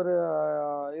மாதிரிலாம் ஒரு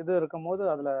இது இருக்கும் போது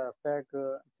அதுல ஃபேக்கு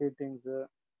சீட்டிங்ஸு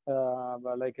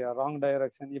லைக் ராங்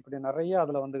டைரக்ஷன் இப்படி நிறைய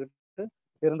அதுல வந்துக்கிட்டு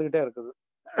இருந்துகிட்டே இருக்குது.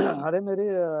 அதே மாதிரி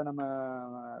நம்ம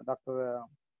டாக்டர்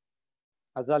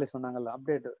அசாலி சொன்னாங்கல்ல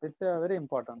update it's very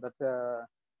important. That's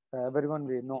every one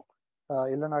we know.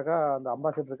 இல்லைனாக்கா அந்த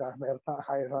அம்பாசிடருக்காக மாதிரி தான்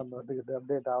ஆயிரம் அந்த வந்துக்கிட்டு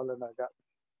அப்டேட் ஆகலைனாக்கா.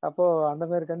 அப்போ அந்த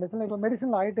மாதிரி கண்டிஷன்ல இப்போ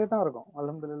மெடிசன்ல ஆகிட்டே தான் இருக்கும்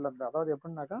அல்ஹம்துலில்லாஹ். அதாவது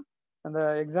எப்படின்னாக்கா அந்த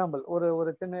எக்ஸாம்பிள்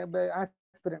ஒரு சின்ன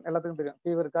ஆஸ்பிரின் எல்லாத்துக்கும் தெரியும்.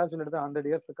 ஃபீவர் சொல்லிட்டு 100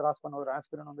 இயர்ஸ் கிராஸ் பண்ண ஒரு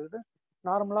ஆஸ்பிரின் வந்துக்கிட்டு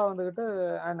நார்மலாக வந்துக்கிட்டு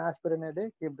and aspirin day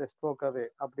keep the stroke அவே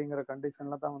அப்படிங்கிற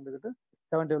கண்டிஷன்ல தான் வந்துக்கிட்டு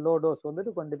 70 லோ டோஸ்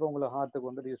வந்துட்டு கண்டிப்பாக உங்களுக்கு ஹார்ட்டுக்கு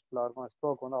வந்துட்டு யூஸ்ஃபுல்லாக இருக்கும்,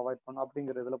 ஸ்ட்ரோக் வந்து அவாய்ட் பண்ணும்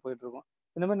அப்படிங்கிற இதில் போயிட்டு இருக்கும்.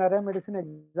 இந்த மாதிரி நிறைய மெடிசன்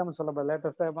எக்ஸாம்பிள் சொல்லப்போ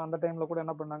லேட்டஸ்ட்டாக அந்த டைம்ல கூட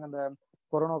என்ன பண்ணாங்க இந்த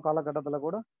கொரோனா காலகட்டத்தில்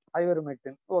கூட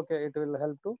ivermectin okay it will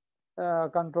help to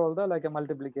control தான் லைக்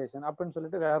மல்டிப்ளிகேஷன் அப்படின்னு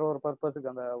சொல்லிட்டு வேற ஒரு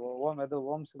பர்பஸுக்கு அந்த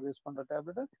ஓம்ஸுக்கு யூஸ் பண்ற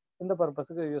டேப்லெட் இந்த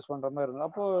பர்பஸுக்கு யூஸ் பண்ற மாதிரி இருந்தது.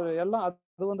 அப்போ எல்லாம்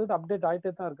அது வந்துட்டு அப்டேட்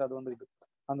ஆகிட்டே தான் இருக்கு. அது வந்துட்டு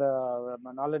அந்த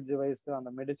நாலேஜ் வைஸ் அந்த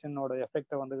மெடிசினோட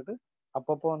எஃபெக்டை வந்துக்கிட்டு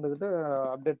அப்பப்போ வந்துக்கிட்டு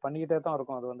அப்டேட் பண்ணிக்கிட்டே தான்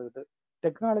இருக்கும். அது வந்துக்கிட்டு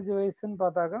டெக்னாலஜி வைஸ்ன்னு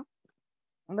பார்த்தாக்கா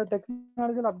அந்த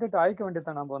டெக்னாலஜியில் அப்டேட் ஆகிக்க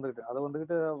வேண்டியதான் நம்ம வந்துக்கிட்டு. அது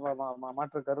வந்துக்கிட்டு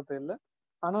மாற்று கருத்து இல்லை.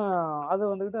 ஆனா அது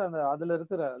வந்துக்கிட்டு அந்த அதுல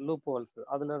இருக்கிற லூப் ஹோல்ஸ்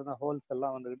அதுல இருந்த ஹோல்ஸ்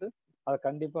எல்லாம் வந்துக்கிட்டு அதை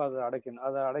கண்டிப்பா அது அடைக்கணும்.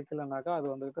 அதை அடைக்கலைனாக்கா அது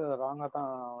வந்துக்கிட்டு ராங்கா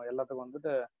தான் எல்லாத்துக்கும்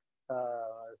வந்துட்டு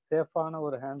சேஃபான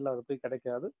ஒரு ஹேண்ட்ல அது போய்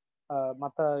கிடைக்காது.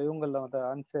 மற்ற இவங்களில் வந்து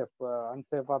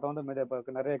அன்சேஃபாக தான் வந்து மீடியா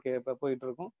இப்போ நிறைய இப்போ போயிட்டு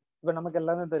இருக்கும். இப்போ நமக்கு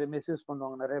எல்லாமே தெரியும் மிஸ்யூஸ்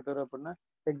பண்ணுவாங்க நிறைய பேர். அப்படின்னா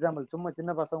எக்ஸாம்பிள் சும்மா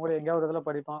சின்ன பசங்க கூட எங்கேயாவது இதில்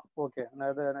படிப்பான் ஓகே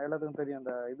எல்லாத்துக்கும் தெரியும்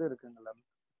அந்த இது இருக்குங்கல்ல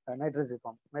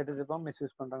நைட்ரஜிபாம்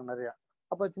மிஸ்யூஸ் பண்றாங்க நிறையா.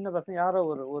 அப்போ சின்ன பசங்க யாரோ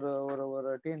ஒரு ஒரு ஒரு ஒரு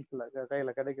டீன்ஸ்ல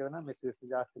கையில கிடைக்குதுன்னா மிஸ்யூஸ்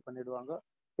ஜாஸ்தி பண்ணிடுவாங்க.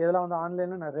 இதெல்லாம் வந்து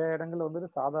ஆன்லைன்ல நிறைய இடங்கள்ல வந்துட்டு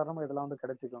சாதாரணமாக இதெல்லாம் வந்து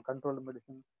கிடைச்சிக்கும். கண்ட்ரோல்டு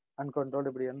மெடிசன்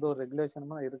அன்கண்ட்ரோல்டு இப்படி எந்த ஒரு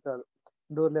ரெகுலேஷனும் இருக்காது.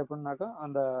 இந்த ஊர்ல எப்படின்னாக்கா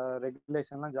அந்த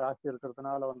ரெகுலேஷன்லாம் ஜாஸ்தி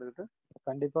இருக்கிறதுனால வந்துக்கிட்டு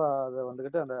கண்டிப்பா அதை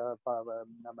வந்துக்கிட்டு அந்த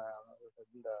நம்ம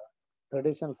இந்த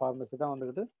ட்ரெடிஷ்னல் ஃபார்மசி தான்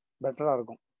வந்துக்கிட்டு பெட்டரா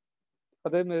இருக்கும்.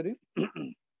 அதே மாதிரி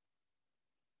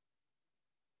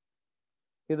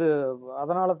இது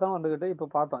அதனால தான் வந்துக்கிட்டு இப்போ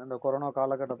பார்த்தோம் இந்த கொரோனா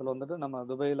காலகட்டத்தில் வந்துட்டு நம்ம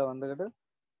துபாயில் வந்துக்கிட்டு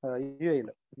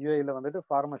யூஏயில் வந்துட்டு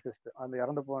ஃபார்மசிஸ்ட் அந்த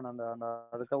இறந்து போன அந்த அந்த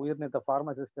அதுக்கு உயிர் நீத்த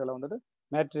ஃபார்மசிஸ்ட்களை வந்துட்டு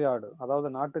மேட்ரியார்டு, அதாவது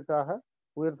நாட்டுக்காக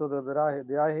உயிர் துறந்த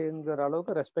தியாகிங்கிற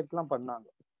அளவுக்கு ரெஸ்பெக்ட்லாம் பண்ணாங்க.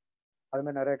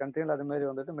 அதுமாதிரி நிறைய கண்ட்ரியில் அதுமாரி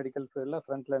வந்துட்டு மெடிக்கல் ஃபீல்டில்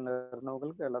ஃப்ரண்ட் லைனில்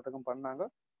இருந்தவங்களுக்கு எல்லாத்துக்கும் பண்ணாங்க.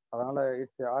 அதனால்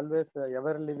it's always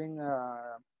ever living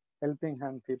helping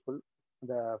hand people,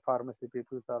 the pharmacy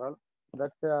peoples are all.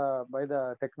 That's by the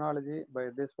technology, by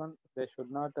this one, they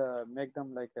should not make them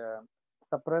like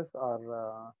suppress or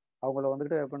அவங்கள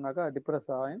வந்துட்டு எப்படின்னாக்கா டிப்ரெஸ்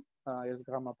ஆகும்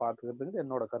இருக்காம பார்த்துக்கிறதுக்கு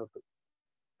என்னோட கருத்து.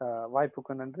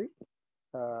 வாய்ப்புக்கு நன்றி.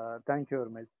 Thank you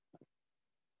very much.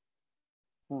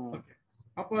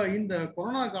 அப்ப இந்த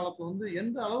கொரோனா காலத்துல வந்து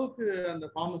எந்த அளவுக்கு அந்த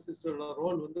பார்மசிஸ்டோட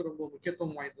ரோல் வந்து ரொம்ப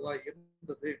முக்கியத்துவம் வாய்ந்ததா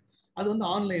இருந்தது, அது வந்து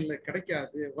ஆன்லைன்ல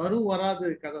கிடைக்காது, வராது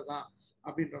கதை தான்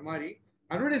அப்படின்ற மாதிரி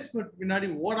அட்வர்டைஸ்மெண்ட் பின்னாடி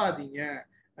ஓடாதீங்க,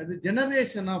 அது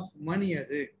ஜெனரேஷன் ஆஃப் மணி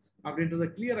அது அப்படின்றத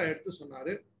கிளியரா எடுத்து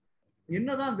சொன்னாரு.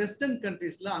 என்னதான் வெஸ்டர்ன்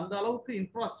கண்ட்ரீஸ்ல அந்த அளவுக்கு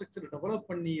இன்ஃப்ராஸ்ட்ரக்சர் டெவலப்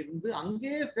பண்ணி இருந்து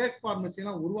அங்கேயே ஃபேக் ஃபார்மசி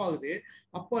எல்லாம் உருவாகுது,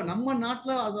 அப்ப நம்ம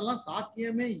நாட்டுல அதெல்லாம்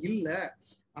சாத்தியமே இல்லை.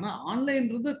 ஆனா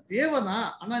ஆன்லைன்றது தேவைதான்,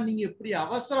 ஆனா நீங்க இப்படி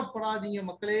அவசரப்படாதீங்க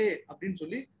மக்களே அப்படின்னு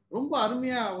சொல்லி ரொம்ப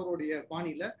அருமையா அவருடைய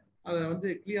பாணியில அதை வந்து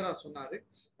கிளியரா சொன்னாரு.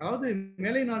 அதாவது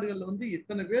மேலை நாடுகள்ல வந்து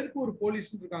இத்தனை பேருக்கு ஒரு போலீஸ்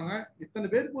இருக்காங்க, இத்தனை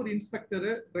பேருக்கு ஒரு இன்ஸ்பெக்டர்,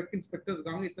 ட்ரக் இன்ஸ்பெக்டர்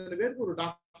இருக்காங்க, இத்தனை பேருக்கு ஒரு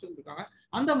டாக்டர் இருக்காங்க.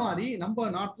 அந்த மாதிரி நம்ம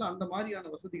நாட்டுல அந்த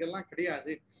மாதிரியான வசதிகள்லாம்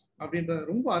கிடையாது அப்படின்ற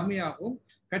ரொம்ப அருமையாகவும்,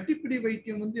 கட்டிப்பிடி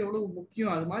வைத்தியம் வந்து எவ்வளவு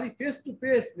முக்கியம், அது மாதிரி ஃபேஸ் டு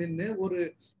ஃபேஸ் நின்று ஒரு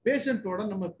பேஷண்டோட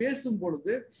நம்ம பேசும்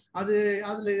பொழுது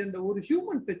அதுல இந்த ஒரு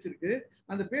ஹியூமன் டச் இருக்கு,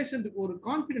 அந்த பேஷண்ட்டுக்கு ஒரு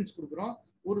கான்ஃபிடன்ஸ் கொடுக்குறோம்,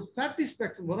 ஒரு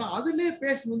சாட்டிஸ்பாக்சன் வரும், அதுலேயே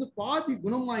பேஷண்ட் வந்து பாதி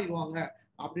குணமாயிடுவாங்க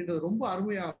அப்படின்றது ரொம்ப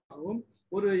அருமையாகவும்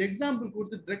ஒரு எக்ஸாம்பிள்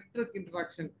கொடுத்து ட்ரக்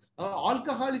இன்டராக்ஷன், அதாவது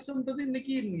ஆல்கஹாலிசம்ன்றது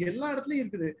இன்னைக்கு எல்லா இடத்துலயும்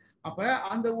இருக்குது. அப்ப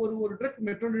அந்த ஒரு ட்ரக்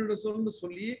மெட்ரோனிடோசோல்னு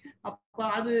சொல்லி அப்ப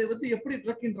அது வந்து எப்படி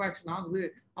ட்ரக் இன்டராக்ஷன் ஆகுது,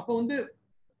 அப்ப வந்து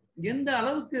எந்த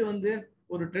அளவுக்கு வந்து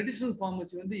ஒரு ட்ரெடிஷனல்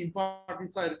ஃபார்மசி வந்து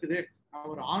இம்பார்ட்டன்ஸா இருக்குது.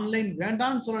 அவர் ஆன்லைன்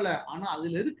வேண்டாம்னு சொல்லல, ஆனா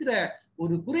அதுல இருக்கிற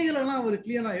ஒரு குறைகள் எல்லாம் அவர்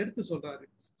கிளியரா எடுத்து சொல்றாரு.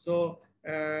 ஸோ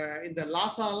இந்த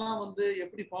லாஸாலாம் வந்து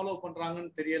எப்படி ஃபாலோ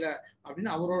பண்றாங்கன்னு தெரியல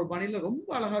அப்படின்னு அவரோட பணியில ரொம்ப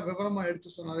அழகா விவரமா எடுத்து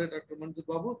சொன்னாரு doctor Mansoor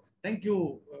Babu. Thank you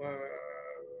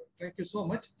so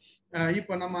much.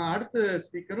 இப்ப நம்ம அடுத்த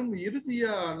ஸ்பீக்கரும்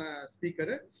இறுதியான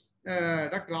ஸ்பீக்கரு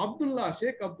டாக்டர் அப்துல்லா,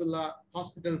 ஷேக் அப்துல்லா,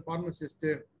 ஹாஸ்பிட்டல் பார்மசிஸ்ட்,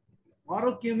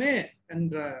 ஆரோக்கியமே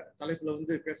என்ற தலைப்புல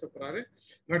வந்து பேச போறாரு.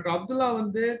 டாக்டர் அப்துல்லா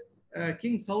வந்து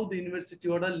கிங் சவுத்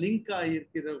யூனிவர்சிட்டியோட லிங்க்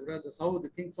ஆகியிருக்கிற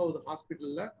அந்த கிங் சவுத்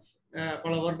ஹாஸ்பிட்டல்ல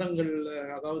பல வருடங்கள்,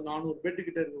 அதாவது 400 பெட்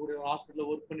கிட்ட இருக்கக்கூடிய ஒரு ஹாஸ்பிட்டல்ல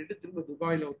ஒர்க் பண்ணிட்டு திரும்ப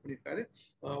துபாயில ஒர்க் பண்ணியிருக்காரு.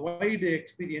 Wide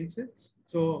experience.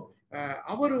 ஸோ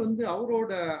அவர் வந்து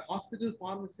அவரோட ஹாஸ்பிட்டல்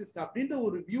பார்மசிஸ்ட் அப்படின்ற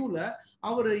ஒரு வியூல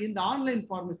அவர் இந்த ஆன்லைன்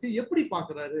பார்மசி எப்படி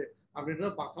பாக்குறாரு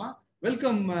அப்படின்றத பார்க்கலாம்.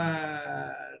 வெல்கம்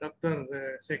டாக்டர்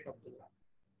ஷேக் அப்துல்லா.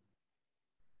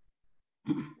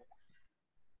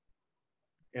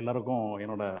 எல்லாருக்கும்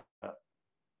என்னோட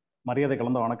மரியாதை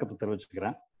கலந்த வணக்கத்தை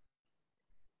தெரிவிச்சுக்கிறேன்.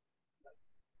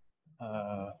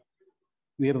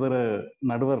 வீரதர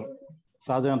நடுவர்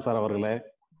ஷாஜகான் சார் அவர்களே,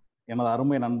 எனது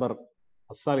அருமை நண்பர்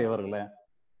அசாலி அவர்களே,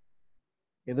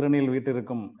 எதிரணியில்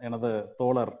வீட்டிற்கும் எனது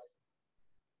தோழர்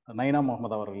நைனா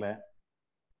முகமது அவர்களே,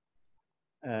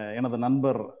 எனது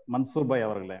நண்பர் மன்சூர் பாய்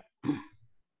அவர்களே,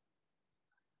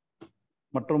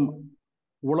 மற்றும்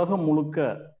உலகம் முழுக்க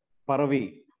பரவி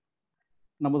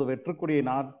நமது வெற்றுக்குடியை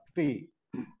நாட்டி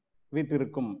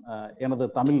வீட்டிற்கும் எனது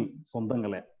தமிழ்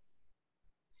சொந்தங்களே,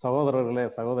 சகோதரர்களே,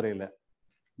 சகோதரிகளே,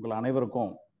 உங்கள்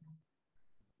அனைவருக்கும்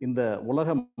இந்த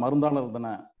உலக மருந்தாளர்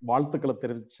தின வாழ்த்துக்களை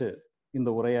தெரிவித்து இந்த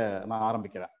உரையை நான்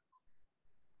ஆரம்பிக்கிறேன்.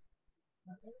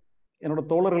 என்னோட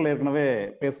தோழர்கள் ஏற்கனவே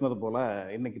பேசுனது போல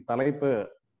இன்னைக்கு தலைப்பு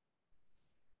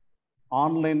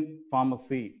ஆன்லைன்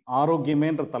ஃபார்மசி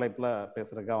ஆரோக்கியமேன்ற தலைப்புல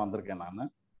பேசுறதுக்காக வந்திருக்கேன்.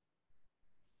 நான்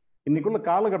இன்னைக்குள்ள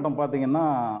காலகட்டம் பார்த்தீங்கன்னா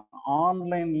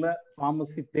ஆன்லைன்ல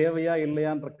ஃபார்மசி தேவையா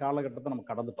இல்லையான்ற காலகட்டத்தை நம்ம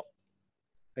கடந்துட்டோம்.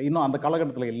 இன்னும் அந்த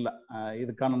காலகட்டத்தில் இல்லை,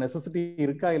 இதுக்கான நெசசிட்டி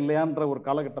இருக்கா இல்லையான்ற ஒரு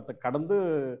காலகட்டத்தை கடந்து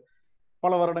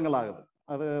பல வருடங்கள் ஆகுது.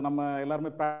 அது நம்ம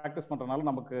எல்லாருமே ப்ராக்டிஸ் பண்றதுனால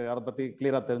நமக்கு அதை பத்தி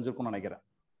கிளியரா தெரிஞ்சிருக்கும்னு நினைக்கிறேன்.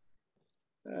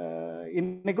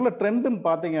 இன்னைக்குள்ள ட்ரெண்டுன்னு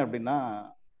பார்த்தீங்க அப்படின்னா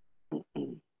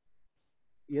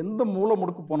எந்த மூலை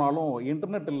முடுக்கு போனாலும்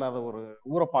இன்டர்நெட் இல்லாத ஒரு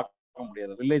ஊரை பார்க்க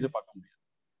முடியாது, வில்லேஜை பார்க்க முடியாது.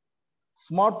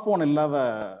 ஸ்மார்ட் போன் இல்லாத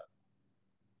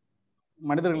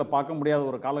மனிதர்களை பார்க்க முடியாத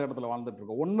ஒரு காலகட்டத்தில் வாழ்ந்துட்டு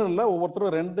இருக்கோம். ஒன்றும் இல்லை,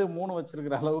 ஒவ்வொருத்தரும் 2, 3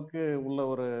 வச்சிருக்கிற அளவுக்கு உள்ள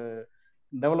ஒரு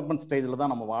டெவலப்மெண்ட் ஸ்டேஜில்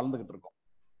தான் நம்ம வாழ்ந்துகிட்டு இருக்கோம்.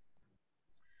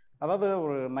 அதாவது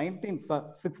ஒரு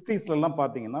 1960s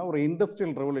பார்த்தீங்கன்னா ஒரு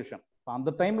இண்டஸ்ட்ரியல் ரெவல்யூஷன்.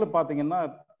 அந்த டைம்ல பார்த்தீங்கன்னா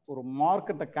ஒரு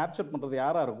மார்க்கெட்டை கேப்சர் பண்றது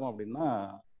யாரா இருக்கும் அப்படின்னா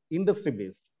இண்டஸ்ட்ரி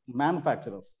பேஸ்ட்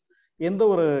மேனுஃபேக்சரர்ஸ். எந்த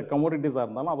ஒரு கமோடிட்டிஸாக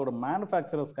இருந்தாலும் அதோட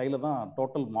மேனுஃபேக்சரர்ஸ் கையில் தான்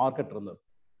டோட்டல் மார்க்கெட் இருந்தது.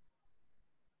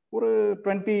 ஒரு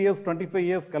 20 இயர்ஸ் 25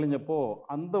 இயர்ஸ் கழிஞ்சப்போ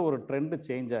அந்த ஒரு ட்ரெண்ட்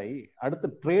சேஞ்ச் ஆகி அடுத்து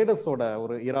ட்ரேடர்ஸோட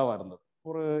ஒரு இராவாக இருந்தது.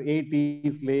 ஒரு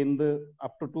 80ஸ்லேருந்து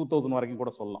அப் டு 2000 வரைக்கும்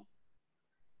கூட சொல்லலாம்.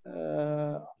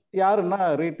 யாருன்னா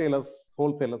ரீட்டைலர்ஸ்,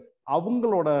 ஹோல்சேலர்ஸ்,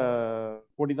 அவங்களோட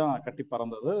கொடி தான் கட்டி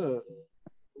பறந்தது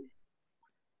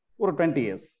ஒரு 20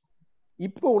 இயர்ஸ்.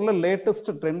 இப்போ உள்ள லேட்டஸ்ட்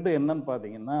ட்ரெண்ட் என்னன்னு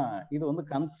பார்த்தீங்கன்னா, இது வந்து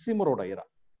கன்சியூமரோட இரா.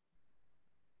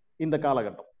 இந்த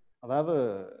காலகட்டம், அதாவது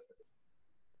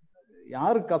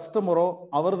யாரு கஸ்டமரோ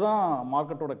அவர் தான்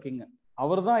மார்க்கெட்டோட கிங்,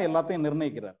 அவர் தான் எல்லாத்தையும்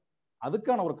நிர்ணயிக்கிறார்.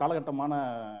 அதுக்கான ஒரு காலகட்டமான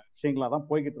விஷயங்களா தான்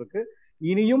போய்கிட்டு இருக்கு.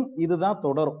 இனியும் இதுதான்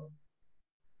தொடரும்.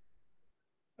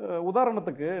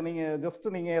 உதாரணத்துக்கு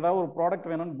நீங்க ஏதாவது ஒரு ப்ராடக்ட்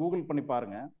வேணும்னு கூகுள் பண்ணி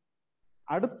பாருங்க.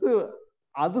 அடுத்து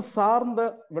அது சார்ந்த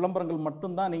விளம்பரங்கள்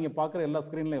மட்டும்தான் நீங்க பாக்குற எல்லா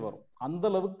ஸ்கிரீன்லயும் வரும். அந்த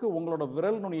அளவுக்கு உங்களோட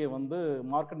விரல் நுனியை வந்து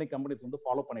மார்க்கெட்டிங் கம்பெனிஸ் வந்து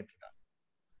ஃபாலோ பண்ணிட்டு இருக்காங்க.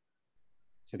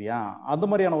 சரியா? அந்த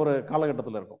மாதிரியான ஒரு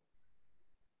காலகட்டத்தில் இருக்கும்.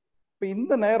 இப்ப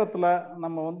இந்த நேரத்துல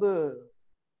நம்ம வந்து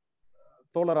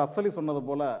தோழர் அசலி சொன்னது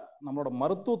போல நம்மளோட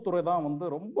மருத்துவத்துறை தான் வந்து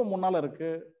ரொம்ப முன்னால இருக்கு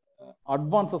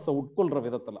அட்வான்சஸை உட்கொள்ற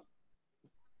விதத்துல.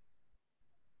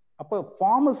 அப்ப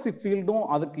ஃபார்மசி ஃபீல்டும்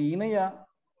அதுக்கு இணையா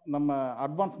நம்ம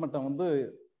அட்வான்ஸ்மெண்ட்டை வந்து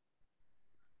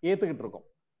ஏத்துக்கிட்டு இருக்கோம்.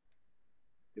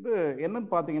 இது என்னன்னு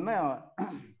பாத்தீங்கன்னா,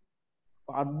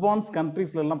 அட்வான்ஸ்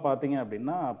கண்ட்ரீஸ்ல எல்லாம் பாத்தீங்க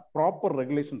அப்படின்னா ப்ராப்பர்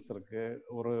ரெகுலேஷன்ஸ் இருக்கு.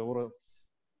 ஒரு ஒரு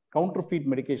கவுண்டர் ஃபீட்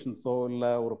மெடிகேஷன்ஸோ இல்ல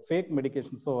ஒரு ஃபேக்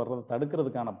மெடிகேஷன்ஸோ வர்றதை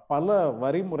தடுக்கிறதுக்கான பல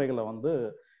வரிமுறைகளை வந்து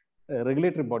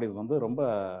ரெகுலேட்டரி பாடிஸ் வந்து ரொம்ப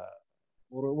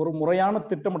ஒரு முறையான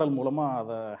திட்டமிடல் மூலமா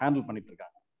அதை ஹேண்டில் பண்ணிட்டு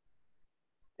இருக்காங்க.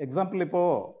 எக்ஸாம்பிள், இப்போ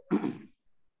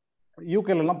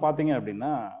யூகேல எல்லாம் பாத்தீங்க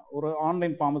அப்படின்னா ஒரு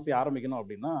ஆன்லைன் ஃபார்மசி ஆரம்பிக்கணும்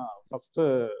அப்படின்னா ஃபர்ஸ்ட்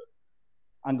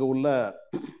அங்க உள்ள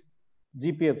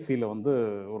ஜிபிஎஃப்சில வந்து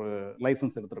ஒரு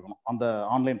லைசன்ஸ் எடுத்திருக்கணும் அந்த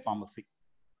ஆன்லைன் ஃபார்மசி.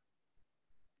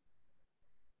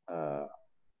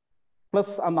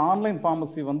 பிளஸ் அந்த ஆன்லைன்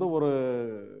ஃபார்மசி வந்து ஒரு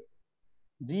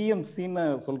ஜிஎம்சின்னு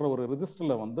சொல்ற ஒரு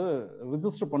ரிஜிஸ்டர்ல வந்து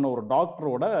ரிஜிஸ்டர் பண்ண ஒரு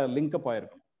டாக்டரோட லிங்க்அப்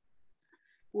ஆயிருக்கணும்.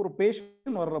 ஒரு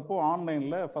பேஷண்ட் வர்றப்போ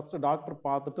ஆன்லைன்ல ஃபர்ஸ்ட் டாக்டர்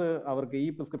பார்த்துட்டு அவருக்கு இ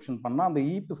பிரிஸ்கிரிப்ஷன் பண்ணா அந்த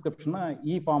இ பிரிஸ்கிரிப்ஷனை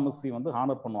இ ஃபார்மசி வந்து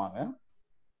ஹானர் பண்ணுவாங்க.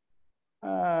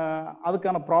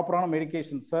 அதுக்கான ப்ராப்பரான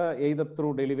மெடிகேஷன்ஸை எய்தர்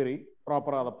த்ரூ டெலிவரி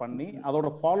ப்ராப்பராக அதை பண்ணி அதோட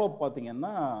ஃபாலோ அப்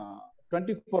பார்த்தீங்கன்னா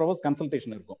 24 hours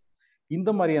கன்சல்டேஷன் இருக்கும். இந்த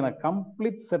மாதிரியான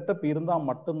கம்ப்ளீட் செட்டப் இருந்தால்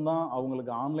மட்டும்தான்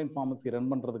அவங்களுக்கு ஆன்லைன் ஃபார்மசி ரன்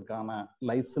பண்ணுறதுக்கான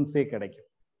லைசன்ஸே கிடைக்கும்.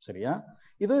 சரியா?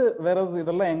 இது வேற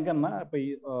இதெல்லாம் எங்கன்னா இப்போ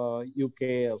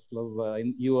யூகே ப்ளஸ்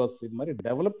யூஎஸ் இது மாதிரி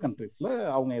டெவலப் கண்ட்ரீஸ்ல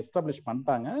அவங்க எஸ்டாப்ளிஷ்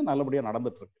பண்ணிட்டாங்க, நல்லபடியாக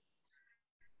நடந்துட்டு இருக்கு.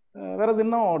 வேற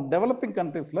இன்னும் டெவலப்பிங்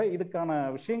கண்ட்ரீஸ்ல இதுக்கான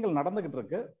விஷயங்கள் நடந்துகிட்டு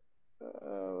இருக்கு.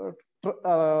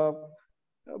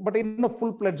 பட் இன்னும்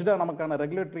ஃபுல் பிளட்ஜா நமக்கான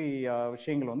ரெகுலேட்டரி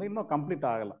விஷயங்கள் வந்து இன்னும் கம்ப்ளீட்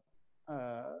ஆகல,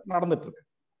 நடந்துட்டு இருக்கு.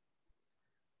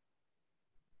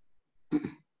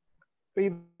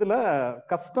 இதுல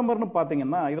கஸ்டமர்னு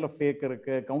பாத்தீங்கன்னா இதுல ஃபேக்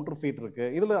இருக்கு, கவுண்டர் ஃபீட் இருக்கு.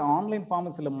 இதுல ஆன்லைன்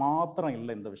ஃபார்மசில மாத்திரம்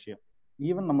இல்லை இந்த விஷயம்.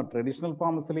 ஈவன் நம்ம ட்ரெடிஷனல்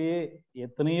ஃபார்மசிலேயே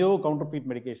எத்தனையோ கவுண்டர் ஃபீட்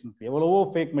மெடிகேஷன்ஸ், எவ்வளவோ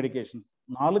ஃபேக் மெடிகேஷன்ஸ்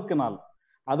நாளுக்கு நாள்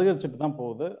அதிகரிச்சுட்டு தான்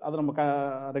போகுது. அது நம்ம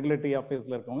ரெகுலேட்டரி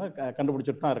ஆஃபீஸ்ல இருக்கவங்க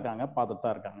கண்டுபிடிச்சிட்டு தான் இருக்காங்க, பார்த்துட்டு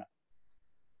தான் இருக்காங்க.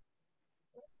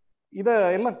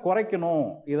 இதெல்லாம் குறைக்கணும்,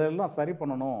 இதெல்லாம் சரி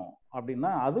பண்ணணும் அப்படின்னா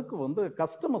அதுக்கு வந்து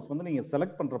கஸ்டமர்ஸ் வந்து நீங்க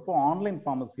செலக்ட் பண்றப்போ ஆன்லைன்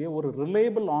ஃபார்மசியை, ஒரு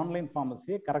ரிலையபிள் ஆன்லைன்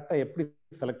ஃபார்மசியை கரெக்டா எப்படி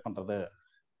செலக்ட் பண்றது,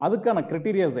 அதுக்கான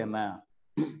கிரைட்டீரியாஸ் என்ன,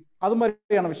 அது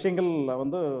மாதிரியான விஷயங்கள்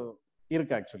வந்து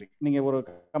இருக்கு. ஆக்சுவலி நீங்க ஒரு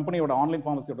கம்பெனியோட ஆன்லைன்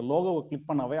ஃபார்மசியோட லோகோவை கிளிக்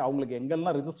பண்ணாவே அவங்களுக்கு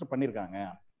எங்கெல்லாம் ரெஜிஸ்டர் பண்ணியிருக்காங்க,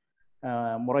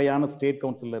 முறையான ஸ்டேட்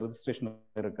கவுன்சில்ல ரெஜிஸ்ட்ரேஷன்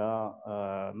இருக்கா,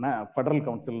 ஃபெடரல்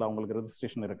கவுன்சில்ல அவங்களுக்கு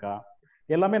ரெஜிஸ்ட்ரேஷன் இருக்கா,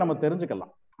 எல்லாமே நம்ம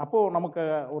தெரிஞ்சுக்கலாம். அப்போ நமக்கு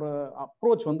ஒரு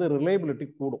அப்ரோச் வந்து ரிலையபிலிட்டி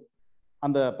கூடும்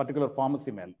அந்த பர்டிகுலர்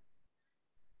ஃபார்மசி மேல்.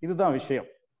 இதுதான் விஷயம்.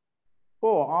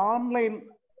 இப்போ ஆன்லைன்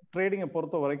ட்ரேடிங்கை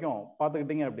பொறுத்த வரைக்கும்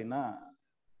பார்த்துக்கிட்டீங்க அப்படின்னா,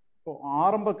 இப்போ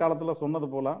ஆரம்ப காலத்துல சொன்னது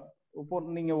போல இப்போ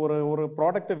நீங்க ஒரு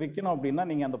ப்ராடக்ட்டை விற்கணும் அப்படின்னா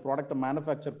நீங்க அந்த ப்ராடக்ட்டை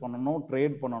மேனுஃபேக்சர் பண்ணணும்,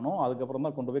 ட்ரேட் பண்ணணும், அதுக்கப்புறம்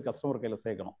தான் கொண்டு போய் கஸ்டமர் கையில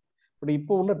சேர்க்கணும். பட்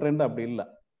இப்போ உள்ள ட்ரெண்ட் அப்படி இல்லை.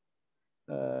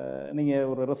 நீங்க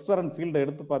ஒரு ரெஸ்டாரண்ட் ஃபீல்டை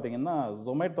எடுத்து பார்த்தீங்கன்னா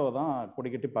ஜொமேட்டோ தான்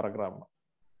கொடிக்கட்டி பறக்குறாங்க.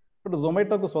 பட்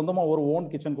ஜொமேட்டோக்கு சொந்தமா ஒரு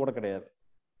ஓன் கிச்சன் கூட கிடையாது.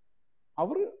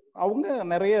 அவங்க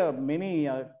நிறைய மினி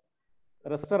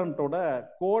ரெஸ்டாரண்டோட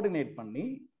கோஆர்டினேட் பண்ணி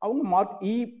அவங்க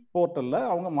இ போர்ட்டல்ல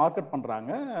அவங்க மார்க்கெட்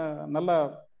பண்றாங்க. நல்ல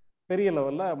பெரிய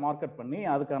லெவல்ல மார்க்கெட் பண்ணி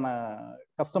அதுக்கான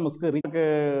கஸ்டமர்ஸ்க்கு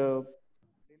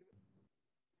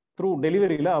த்ரூ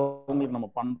டெலிவரியில அவங்களுக்கு நம்ம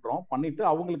பண்றோம். பண்ணிட்டு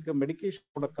அவங்களுக்கு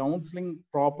மெடிகேஷனோட கவுன்சிலிங்,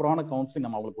 ப்ராப்பரான கவுன்சிலிங்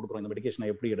நம்ம அவங்களுக்கு கொடுக்குறோம். இந்த மெடிகேஷனை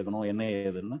எப்படி எடுக்கணும், என்ன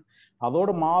ஏதுன்னு.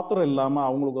 அதோட மாத்திரம் இல்லாம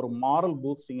அவங்களுக்கு ஒரு மாரல்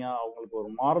பூஸ்டிங்கா, அவங்களுக்கு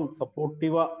ஒரு மாரல்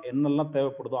சப்போர்ட்டிவா என்னெல்லாம்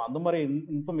தேவைப்படுதோ அந்த மாதிரி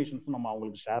இன்ஃபர்மேஷன்ஸ் நம்ம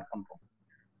அவங்களுக்கு ஷேர் பண்றோம்.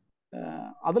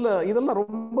 இதெல்லாம்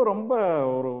ரொம்ப ரொம்ப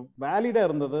ஒரு வேலிடா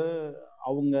இருந்தது.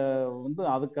 அவங்க வந்து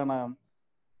அதுக்கான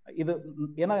இது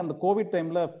ஏன்னா இந்த கோவிட்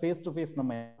டைம்ல ஃபேஸ் டு ஃபேஸ்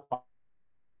நம்ம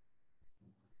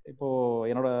இப்போ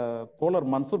என்னோட தோழர்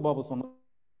மன்சூர் பாபு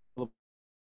சொன்னது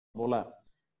போல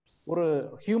ஒரு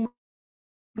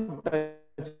ஹியூமன்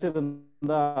டச்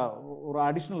இருந்தா ஒரு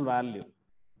அடிஷனல் வேல்யூ.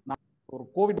 ஒரு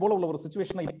கோவிட் போல உள்ள ஒரு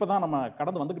சிச்சுவேஷனை இப்பதான் நம்ம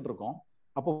கடந்து வந்துகிட்டு இருக்கோம்.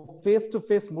 அப்போ ஃபேஸ் டு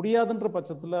ஃபேஸ் முடியாதுன்ற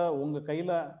பட்சத்துல உங்க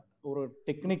கையில ஒரு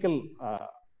டெக்னிக்கல்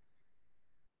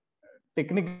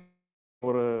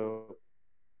ஒரு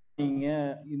நீங்க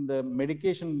இந்த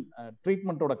மெடிகேஷன்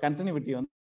ட்ரீட்மெண்ட்டோட கண்டினியூட்டி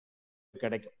வந்து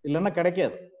கிடைக்கும், இல்லைன்னா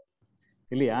கிடைக்காது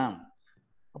இல்லையா?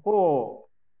 அப்போ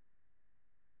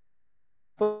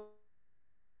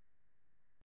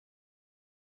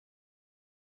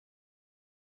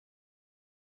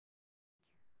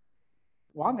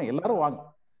வாங்க, எல்லாரும் வாங்க.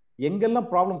 எங்கெல்லாம்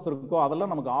ப்ராப்ளம்ஸ் இருக்கோ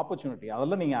அதெல்லாம் நமக்கு ஆப்பர்ச்சுனிட்டி,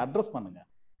 அதெல்லாம் நீங்க அட்ரஸ் பண்ணுங்க.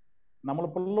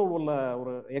 நம்மளுக்குள்ள உள்ள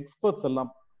ஒரு எக்ஸ்பர்ட்ஸ் எல்லாம்,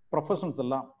 ப்ரொஃபஷனல்ஸ்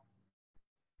எல்லாம்,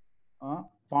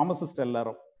 ஃபார்மசிஸ்ட்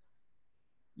எல்லாரும்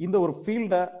இந்த ஒரு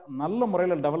ஃபீல்டை நல்ல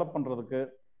முறையில் டெவலப் பண்றதுக்கு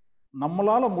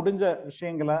நம்மளால முடிஞ்ச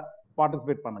விஷயங்களை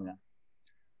பார்ட்டிசிபேட் பண்ணுங்க.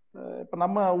 இப்ப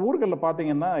நம்ம ஊர்களில்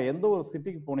பாத்தீங்கன்னா எந்த ஒரு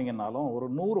சிட்டிக்கு போனீங்கன்னாலும் ஒரு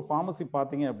 100 ஃபார்மசி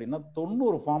பாத்தீங்க அப்படின்னா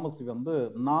 90 ஃபார்மசி வந்து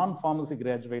நான் ஃபார்மசி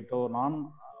கிராஜுவேட்டோ நான்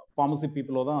ஃபார்மசி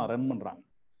பீப்புளோ தான் ரன் பண்றாங்க.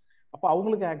 அப்ப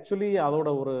அவங்களுக்கு ஆக்சுவலி அதோட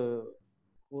ஒரு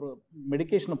ஒரு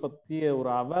மெடிக்கேஷனை பத்திய ஒரு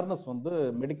அவேர்னஸ் வந்து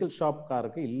மெடிக்கல்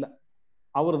ஷாப்காருக்கு இல்லை.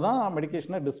 அவர் தான்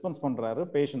மெடிக்கேஷனை டிஸ்பென்ஸ் பண்றாரு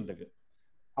பேஷண்ட்டுக்கு.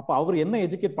 அப்ப அவர் என்ன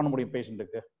எஜுகேட் பண்ண முடியும்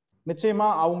பேஷண்ட்டுக்கு? நிச்சயமா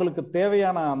அவங்களுக்கு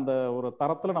தேவையான அந்த ஒரு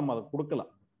தரத்துல நம்ம அதை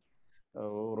கொடுக்கலாம்.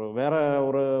 ஒரு வேற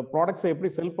ஒரு ப்ராடக்ட்ஸை எப்படி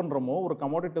செல் பண்றோமோ, ஒரு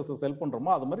கமோடிட்டிஸை செல் பண்றோமோ,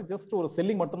 அது மாதிரி ஜஸ்ட் ஒரு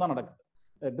செல்லிங் மட்டும் தான் நடக்குது.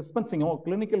 டிஸ்பென்சிங்கோ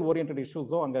கிளினிக்கல் ஓரியன்ட்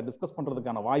இஷ்யூஸோ அங்க டிஸ்கஸ்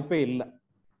பண்றதுக்கான வாய்ப்பே இல்லை.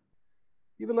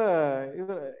 இதுல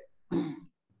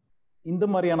இந்த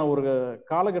மாதிரியான ஒரு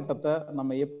காலகட்டத்தை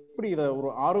நம்ம எப்படி இதை ஒரு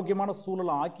ஆரோக்கியமான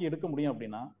சூழலை ஆக்கி எடுக்க முடியும்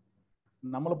அப்படின்னா,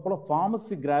 நம்மளை போல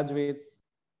ஃபார்மசி கிராஜுவேட்ஸ்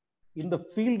இந்த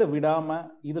ஃபீல்டை விடாம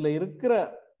இதுல இருக்கிற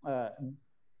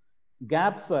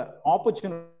கேப்ஸ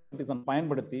ஆப்பர்ச்சுனிட்டிஸை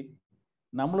பயன்படுத்தி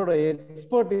நம்மளோட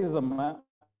எக்ஸ்பர்டிசம்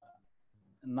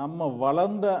நம்ம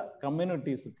வளர்ந்த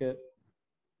கம்யூனிட்டிஸுக்கு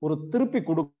ஒரு திருப்பி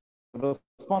கொடுக்கிற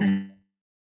ரெஸ்பான்சிபிலிட்டியோட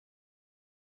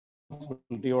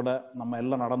நம்ம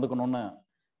எல்லாம் நடந்துக்கணும்னு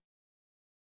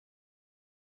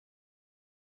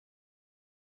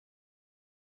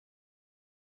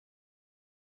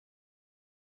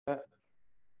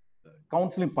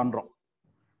கவுன்சிலிங் பண்றோம்.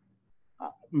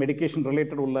 மெடிக்கேஷன்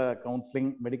ரிலேட்டட் உள்ள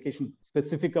கவுன்சிலிங், மெடிக்கேஷன்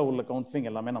ஸ்பெசிஃபிக்கா உள்ள கவுன்சிலிங்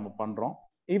எல்லாமே நம்ம பண்றோம்.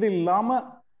 இது இல்லாம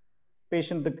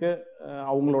பேஷண்ட்டுக்கு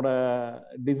அவங்களோட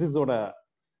டிசீஸோட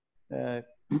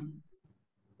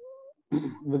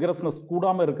விகரஸ்னஸ்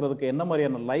கூடாம இருக்கிறதுக்கு என்ன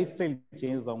மாதிரியான லைஃப் ஸ்டைல்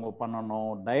சேஞ்சஸ் அவங்க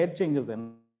பண்ணணும், டயட் சேஞ்சஸ்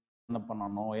என்ன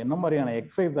பண்ணணும், என்ன மாதிரியான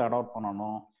எக்ஸசைஸ் அடாப்ட்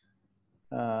பண்ணணும்,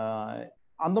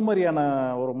 அந்த மாதிரியான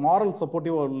ஒரு மாரல்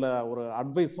சப்போர்ட்டிவா உள்ள ஒரு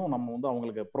அட்வைஸும் நம்ம வந்து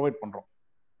அவங்களுக்கு ப்ரொவைட் பண்றோம்.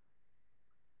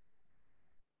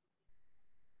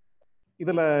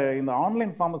 இதுல இந்த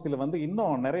ஆன்லைன் ஃபார்மசில வந்து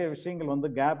இன்னும் நிறைய விஷயங்கள் வந்து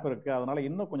கேப் இருக்கு, அதனால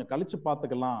இன்னும் கொஞ்சம் கழிச்சு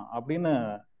பார்த்துக்கலாம் அப்படின்னு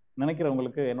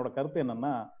நினைக்கிறவங்களுக்கு என்னோட கருத்து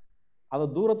என்னன்னா, அதை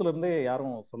தூரத்துல இருந்தே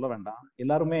யாரும் சொல்ல வேண்டாம்.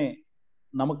 எல்லாருமே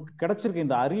நமக்கு கிடைச்சிருக்க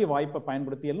இந்த அரிய வாய்ப்பை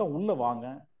பயன்படுத்தி எல்லாம் உள்ள வாங்க.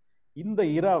 இந்த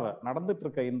இராவை நடந்துட்டு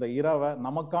இருக்க இந்த இராவை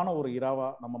நமக்கான ஒரு இராவா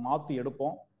நம்ம மாத்தி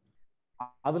எடுப்போம்.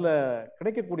 அதுல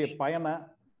கிடைக்கக்கூடிய பயனை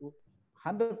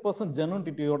 100%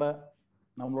 ஜெனுனிட்டியோட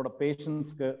நம்மளோட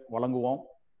பேஷண்ட்ஸ்க்கு வழங்குவோம்.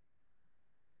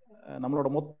 நம்மளோட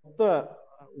மொத்த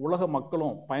உலக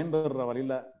மக்களும் பயன்பெறுற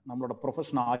வழியில நம்மளோட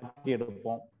ப்ரொஃபஷனை ஆக்கி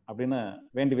எடுப்போம் அப்படின்னு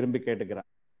வேண்டி விரும்பி கேட்டுக்கிறேன்.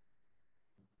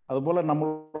 அதுபோல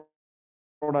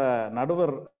நம்மளோட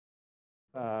நடுவர்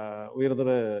உயர்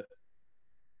திரு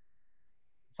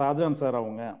ஷாஜான் சார்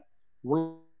அவங்க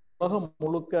உலகம்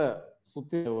முழுக்க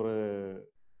சுத்தி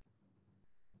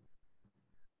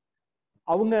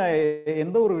அவங்க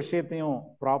எந்த ஒரு விஷயத்தையும்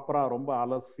ப்ராப்பரா ரொம்ப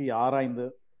அலசி ஆராய்ந்து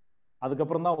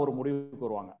அதுக்கப்புறம் தான் ஒரு முடிவுக்கு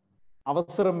வருவாங்க.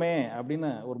 அவசரமே அப்படின்னு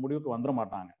ஒரு முடிவுக்கு வந்துட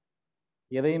மாட்டாங்க.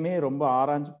 எதையுமே ரொம்ப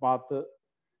ஆராய்ஞ்சு பார்த்து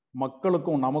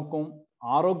மக்களுக்கும் நமக்கும்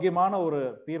ஆரோக்கியமான ஒரு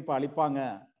தீர்ப்பு அளிப்பாங்க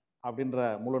அப்படின்ற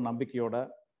முழு நம்பிக்கையோட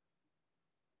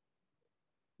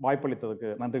வாய்ப்பளித்ததுக்கு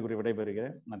நன்றி கூறி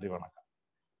விடைபெறுகிறேன். நன்றி, வணக்கம்.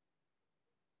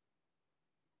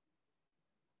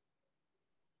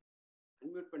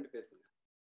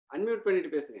 அன்மியூட் பண்ணிட்டு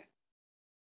பேசுங்க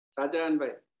ஷாஜான்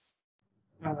பாய்.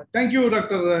 தேங்க்யூ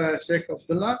டாக்டர் ஷேக்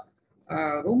அப்துல்லா.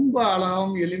 ரொம்ப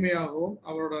அழகாகவும் எளிமையாகவும்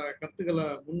அவரோட கருத்துக்களை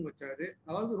முன் வச்சாரு.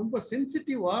 அதாவது ரொம்ப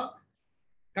சென்சிட்டிவா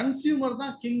கன்சியூமர்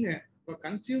தான் கிங்கு. இப்போ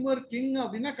கன்சியூமர் கிங்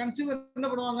அப்படின்னா கன்சியூமர் என்ன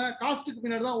பண்ணுவாங்க, காஸ்ட்டுக்கு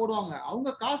பின்னாடி தான் ஓடுவாங்க. அவங்க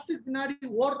காஸ்ட்டுக்கு பின்னாடி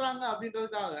ஓடுறாங்க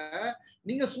அப்படின்றதுக்காக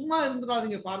நீங்க சும்மா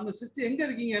இருந்துடாதீங்க. பார்மசிஸ்ட் எங்க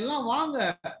இருக்கீங்க, எல்லாம் வாங்க,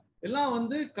 எல்லாம்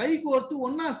வந்து கை கோர்த்து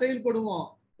ஒன்னா செயல்படுவோம்,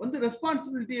 வந்து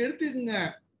ரெஸ்பான்சிபிலிட்டி எடுத்துக்குங்க.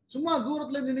 சும்மா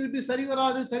தூரத்துல நின்றுட்டு சரி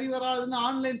வராதுன்னு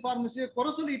ஆன்லைன் பார்மசியை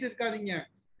குறை சொல்லிட்டு இருக்காதீங்க.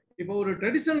 இப்போ ஒரு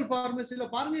ட்ரெடிஷனல் பார்மசில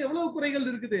பாருங்க எவ்வளவு குறைகள்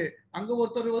இருக்குது. அங்க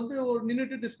ஒருத்தர் வந்து ஒரு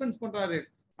நின்றுட்டு டிஸ்பென்ஸ் பண்றாரு,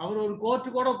 அவர் ஒரு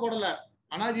கோர்ட்டு கூட போடல.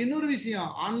 ஆனா இன்னொரு விஷயம்,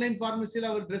 ஆன்லைன் பார்மசில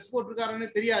அவர் ட்ரெஸ் போட்டிருக்காருன்னு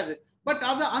தெரியாது. பட்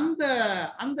அது அந்த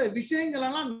அந்த விஷயங்கள்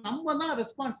எல்லாம் நம்ம தான்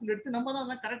ரெஸ்பான்சிபிலிட்டி எடுத்து நம்ம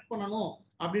தான் கரெக்ட் பண்ணணும்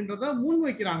அப்படின்றத முன்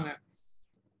வைக்கிறாங்க.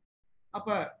 அப்ப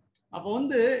அப்ப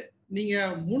வந்து நீங்க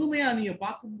முழுமையா நீங்க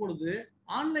பார்க்கும் பொழுது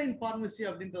ஆன்லைன் பார்மசி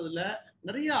அப்படின்றதுல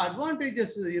நிறைய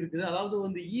அட்வான்டேஜஸ் இருக்குது. அதாவது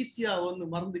வந்து ஈஸியா வந்து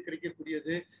மருந்து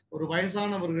கிடைக்கக்கூடியது, ஒரு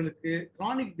வயசானவர்களுக்கு,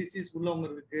 கிரானிக் டிசீஸ்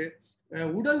உள்ளவங்களுக்கு,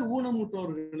 உடல்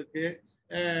ஊனமுற்றவர்களுக்கு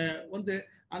வந்து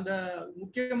அந்த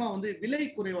முக்கியமா வந்து விலை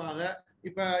குறைவாக.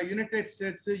 இப்ப யுனைடெட்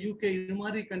ஸ்டேட்ஸ், யூகே இது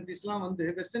மாதிரி கண்ட்ரிஸ்லாம் வந்து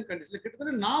வெஸ்டர்ன் கண்ட்ரிஸ்ல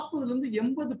கிட்டத்தட்ட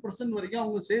 40% வரைக்கும்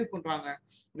அவங்க சேவ் பண்றாங்க.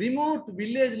 ரிமோட்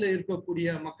வில்லேஜ்ல இருக்கக்கூடிய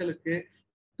மக்களுக்கு,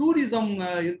 டூரிசம்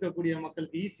இருக்கக்கூடிய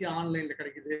மக்களுக்கு ஈஸியா ஆன்லைன்ல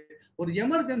கிடைக்குது. ஒரு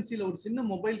எமர்ஜென்சில ஒரு சின்ன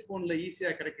மொபைல் போன்ல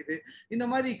ஈஸியா கிடைக்குது. இந்த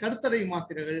மாதிரி கருத்தடை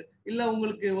மாத்திரைகள், இல்ல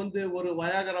உங்களுக்கு வந்து ஒரு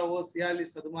வயாகராவோ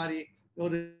சியாலிஸ் அது மாதிரி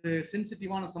ஒரு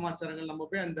சென்சிட்டிவான சமாச்சாரங்கள் நம்ம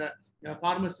போய் அந்த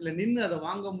பார்மசில நின்று அதை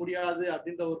வாங்க முடியாது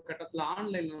அப்படின்ற ஒரு கட்டத்துல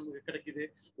ஆன்லைன்ல நமக்கு கிடைக்குது.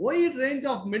 ஒயிட் ரேஞ்ச்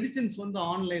ஆஃப் மெடிசின்ஸ் வந்து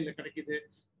ஆன்லைன்ல கிடைக்குது.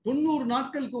 90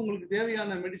 நாட்களுக்கு உங்களுக்கு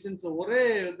தேவையான மெடிசின்ஸ் ஒரே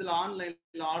இதுல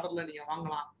ஆன்லைன்ல ஆர்டர்ல நீங்க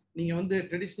வாங்கலாம். நீங்க வந்து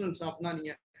ட்ரெடிஷனல் ஷாப்னா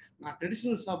நீங்க, நான்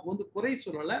ட்ரெடிஷனல் ஷாப் வந்து குறை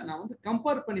சொல்லலை, நான் வந்து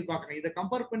கம்பேர் பண்ணி பார்க்குறேன். இதை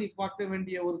கம்பேர் பண்ணி பார்க்க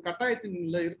வேண்டிய ஒரு கட்டாயத்தின்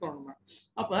இருக்கிறோம் நம்ம.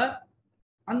 அப்ப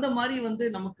அந்த மாதிரி வந்து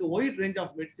நமக்கு ஒயிட் ரேஞ்ச்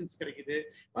ஆஃப் மெடிசின்ஸ் கிடைக்குது.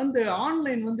 அந்த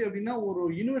ஆன்லைன் வந்து எப்படின்னா ஒரு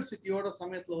யூனிவர்சிட்டியோட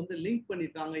சமயத்துல வந்து லிங்க்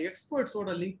பண்ணிட்டாங்க,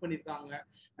 எக்ஸ்பர்ட்ஸோட லிங்க் பண்ணிட்டாங்க,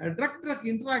 ட்ரக்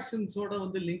இன்ட்ராக்ஷன்ஸோட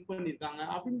வந்து லிங்க் பண்ணிட்டாங்க.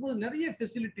 அப்படிங்கும்போது நிறைய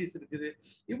ஃபெசிலிட்டிஸ் இருக்குது.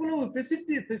 இவ்வளவு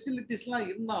ஃபெசிலிட்டிஸ்லாம்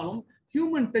இருந்தாலும்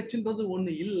ஹியூமன் டச்ன்றது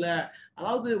ஒண்ணு இல்லை.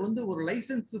 அதாவது வந்து ஒரு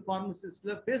லைசன்ஸ்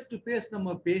பார்மசிஸ்ட்ல ஃபேஸ் டு ஃபேஸ்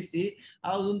நம்ம பேசி,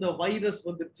 அதாவது இந்த வைரஸ்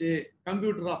வந்துருச்சு,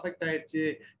 கம்ப்யூட்டர் அஃபெக்ட் ஆயிடுச்சு,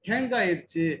 ஹேங்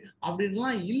ஆயிடுச்சு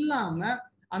அப்படின்லாம் இல்லாம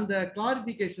அந்த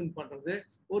கிளாரிபிகேஷன் பண்றது,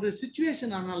 ஒரு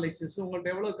சிச்சுவேஷன் அனாலிசிஸ்,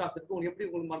 உங்கள்ட்ட எவ்வளவு காசு இருக்கு, உங்களுக்கு எப்படி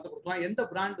உங்களுக்கு மருந்து கொடுக்கலாம், எந்த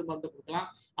பிராண்ட் மருந்து கொடுக்கலாம்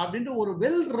அப்படின்ட்டு ஒரு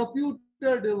வெல்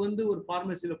ரெப்யூட்டட் வந்து ஒரு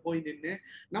பார்மசியில போய் நின்று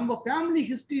நம்ம ஃபேமிலி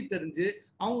ஹிஸ்டரி தெரிஞ்சு,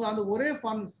 அவங்க அந்த ஒரே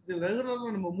பார்மசி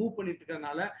ரெகுலரா நம்ம மூவ் பண்ணிட்டு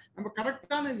இருக்கிறதுனால நம்ம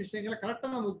கரெக்டான விஷயங்களை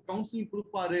கரெக்டா நமக்கு கவுன்சிலிங்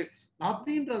கொடுப்பாரு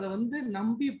அப்படின்றத வந்து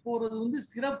நம்பி போறது வந்து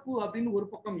சிறப்பு அப்படின்னு ஒரு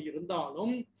பக்கம்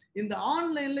இருந்தாலும், இந்த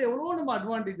ஆன்லைன்ல எவ்வளவு நம்ம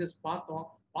அட்வான்டேஜஸ்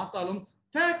பார்த்தாலும்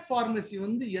ஃபேக் பார்மசி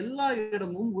வந்து எல்லா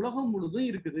இடமும் உலகம் முழுதும்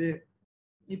இருக்குது.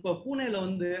 இப்ப பூனேல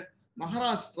வந்து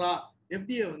மகாராஷ்டிரா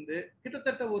எஃப்டிஏ வந்து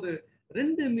கிட்டத்தட்ட ஒரு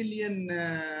 2 மில்லியன்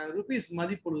ருபீஸ்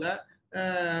மதிப்புள்ள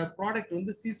ப்ராடக்ட்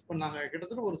வந்து சீஸ் பண்ணாங்க.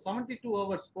 கிட்டத்தட்ட ஒரு 72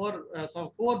 hours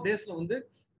 4 டேஸ்ல வந்து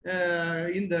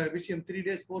இந்த விஷயம் 3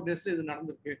 days 4 daysல இது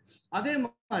நடந்திருக்கு. அதே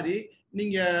மாதிரி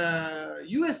நீங்க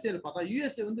யூஎஸ்ஏ பார்த்தா,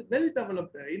 யூஎஸ்ஏ வந்து வெல்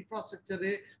டெவலப்டு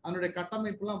இன்ஃப்ராஸ்ட்ரக்சரு, அதனுடைய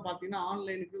கட்டமைப்பு எல்லாம் பார்த்தீங்கன்னா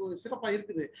ஆன்லைனுக்கு ஒரு சிறப்பா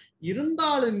இருக்குது.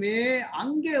 இருந்தாலுமே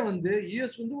அங்கே வந்து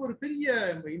யூஎஸ் வந்து ஒரு பெரிய,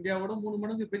 இந்தியாவோட 3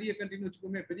 மடங்கு பெரிய கண்ட்ரின்னு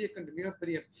வச்சுக்கோமே, பெரிய கண்ட்ரி,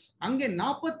 மிகப்பெரிய. அங்கே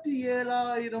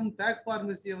 47,000 ஃபேக்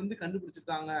பார்மசியை வந்து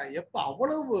கண்டுபிடிச்சிருக்காங்க. எப்ப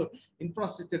அவ்வளவு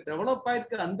இன்ஃப்ராஸ்ட்ரக்சர் டெவலப்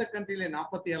ஆயிருக்கு அந்த கண்ட்ரில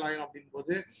 47,000 அப்படின்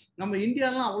போது, நம்ம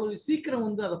இந்தியாலாம் அவ்வளவு சீக்கிரம்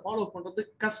வந்து அதை ஃபாலோ பண்றது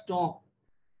கஷ்டம்.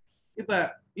 இப்ப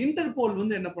இன்டர்போல்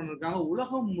வந்து என்ன பண்ணிருக்காங்க,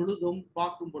 உலகம் முழுதும்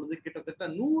பார்க்கும் பொழுது கிட்டத்தட்ட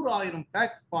 100,000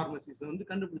 ஃபேக் பார்மசிஸ் வந்து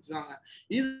கண்டுபிடிச்சிருக்காங்க.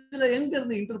 இதுல எங்க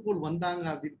இருந்து இன்டர்போல் வந்தாங்க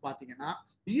அப்படின்னு பாத்தீங்கன்னா,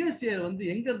 யுஎஸ்ஏ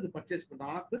வந்து எங்க இருந்து பர்ச்சேஸ்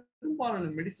பண்றாங்கன்னா,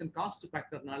 பெரும்பாலான மெடிசன் காஸ்ட்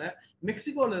ஃபேக்டர்னால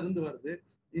மெக்சிகோல இருந்து வருது,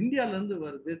 இந்தியால இருந்து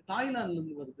வருது, தாய்லாந்துல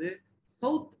இருந்து வருது,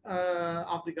 சவுத்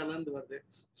ஆப்பிரிக்கால இருந்து வருது.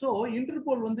 ஸோ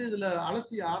இன்டர்போல் வந்து இதுல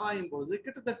அலசி ஆராயும் பொழுது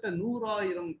கிட்டத்தட்ட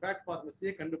 100,000 ஃபேக்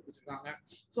பார்மசியை கண்டுபிடிச்சிருக்காங்க.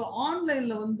 ஸோ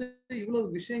ஆன்லைன்ல வந்து இவ்வளவு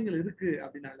விஷயங்கள் இருக்கு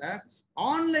அப்படின்னால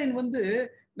ஆன்லைன் வந்து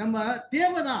நம்ம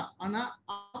தேவைதான், ஆனா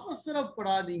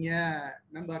அவசரப்படாதீங்க.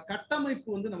 நம்ம கட்டமைப்பு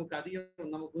வந்து நமக்கு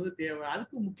அதிகம், நமக்கு வந்து தேவை,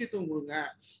 அதுக்கு முக்கியத்துவம் கொடுங்க.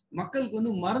 மக்களுக்கு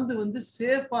வந்து மருந்து வந்து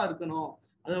சேஃபா இருக்கணும்,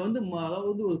 அது வந்து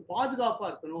அதாவது ஒரு பாதுகாப்பா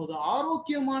இருக்கணும், ஒரு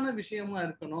ஆரோக்கியமான விஷயமா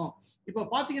இருக்கணும். இப்ப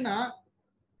பாத்தீங்கன்னா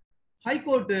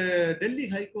ஹைகோர்ட், டெல்லி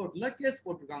ஹைகோர்ட்ல கேஸ்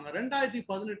போட்டிருக்காங்க.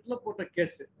 2018 போட்ட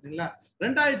கேஸ் சரிங்களா,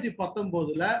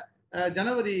 2019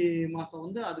 ஜனவரி மாசம்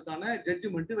வந்து அதுக்கான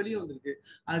ஜட்ஜ்மெண்ட் வெளியே வந்திருக்கு.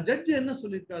 ஜட்ஜ் என்ன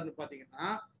சொல்லியிருக்காருன்னு பாத்தீங்கன்னா,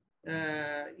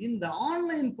 இந்த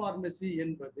ஆன்லைன் பார்மசி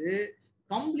என்பது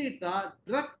கம்ப்ளீட்டா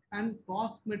ட்ரக் அண்ட்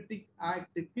காஸ்மெட்டிக்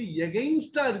ஆக்டுக்கு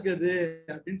எகெயின்ஸ்டா இருக்குது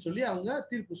அப்படின்னு சொல்லி அவங்க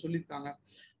தீர்ப்பு சொல்லியிருக்காங்க.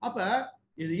 அப்ப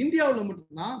இது இந்தியாவில்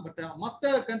மட்டும்தான், பட் மற்ற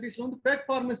கண்ட்ரீஸ்ல வந்து ஃபேக்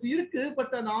பார்மசி இருக்கு,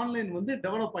 பட் அந்த ஆன்லைன் வந்து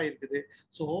டெவலப் ஆயிருக்குது.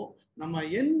 ஸோ நம்ம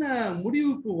என்ன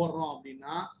முடிவுக்கு வர்றோம்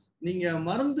அப்படின்னா, நீங்க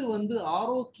மருந்து வந்து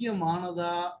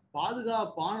ஆரோக்கியமானதா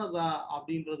பாதுகாப்பானதா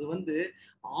அப்படின்றது வந்து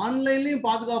ஆன்லைன்லயும்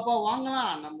பாதுகாப்பா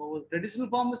வாங்கலாம், நம்ம ஒரு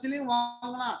ட்ரெடிஷனல் பார்மசிலையும்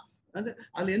வாங்கலாம்,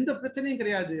 அதுல எந்த பிரச்சனையும்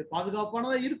கிடையாது,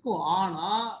 பாதுகாப்பானதா இருக்கும். ஆனா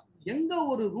எங்க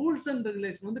ஒரு ரூல்ஸ் அண்ட்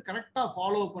ரெகுலேஷன் வந்து கரெக்டா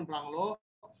ஃபாலோ பண்றாங்களோ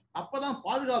அப்பதான்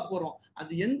பாதுகாப்பு வரும்.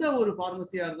 அது எந்த ஒரு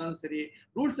பார்மசியா இருந்தாலும் சரி,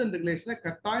 ரூல்ஸ் அண்ட் ரெகுலேஷனை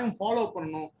கட்டாயம் ஃபாலோ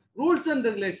பண்ணணும். ரூல்ஸ் அண்ட்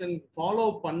ரெகுலேஷன் ஃபாலோ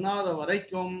பண்ணாத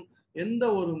வரைக்கும் எந்த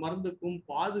ஒரு மருந்துக்கும்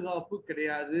பாதுகாப்பு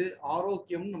கிடையாது,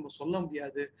 ஆரோக்கியம் நம்ம சொல்ல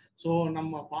முடியாது. ஸோ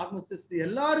நம்ம பார்மசிஸ்ட்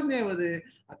எல்லாருமே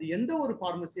அது எந்த ஒரு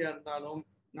பார்மசியா இருந்தாலும்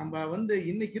நம்ம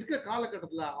இன்னைக்கு இருக்க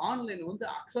காலகட்டத்துல ஆன்லைன்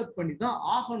அக்செப்ட் பண்ணி தான்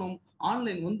ஆகணும்.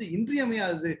 ஆன்லைன்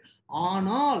இன்றியமையாது.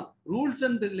 ஆனால் ரூல்ஸ்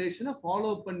அண்ட் ரெகுலேஷனை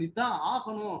ஃபாலோ பண்ணி தான்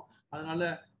ஆகணும். அதனால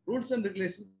ரூல்ஸ் அண்ட்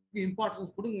ரெகுலேஷனுக்கு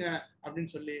இம்பார்ட்டன்ஸ் கொடுங்க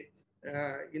அப்படின்னு சொல்லி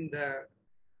இந்த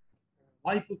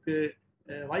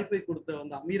வாய்ப்பை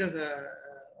கொடுத்த அமீரக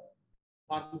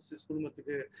பார்மசிஸ்ட்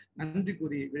குடும்பத்துக்கு நன்றி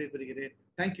கூறி விடைபெறுகிறேன்.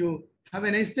 Thank you. Have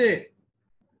a nice day.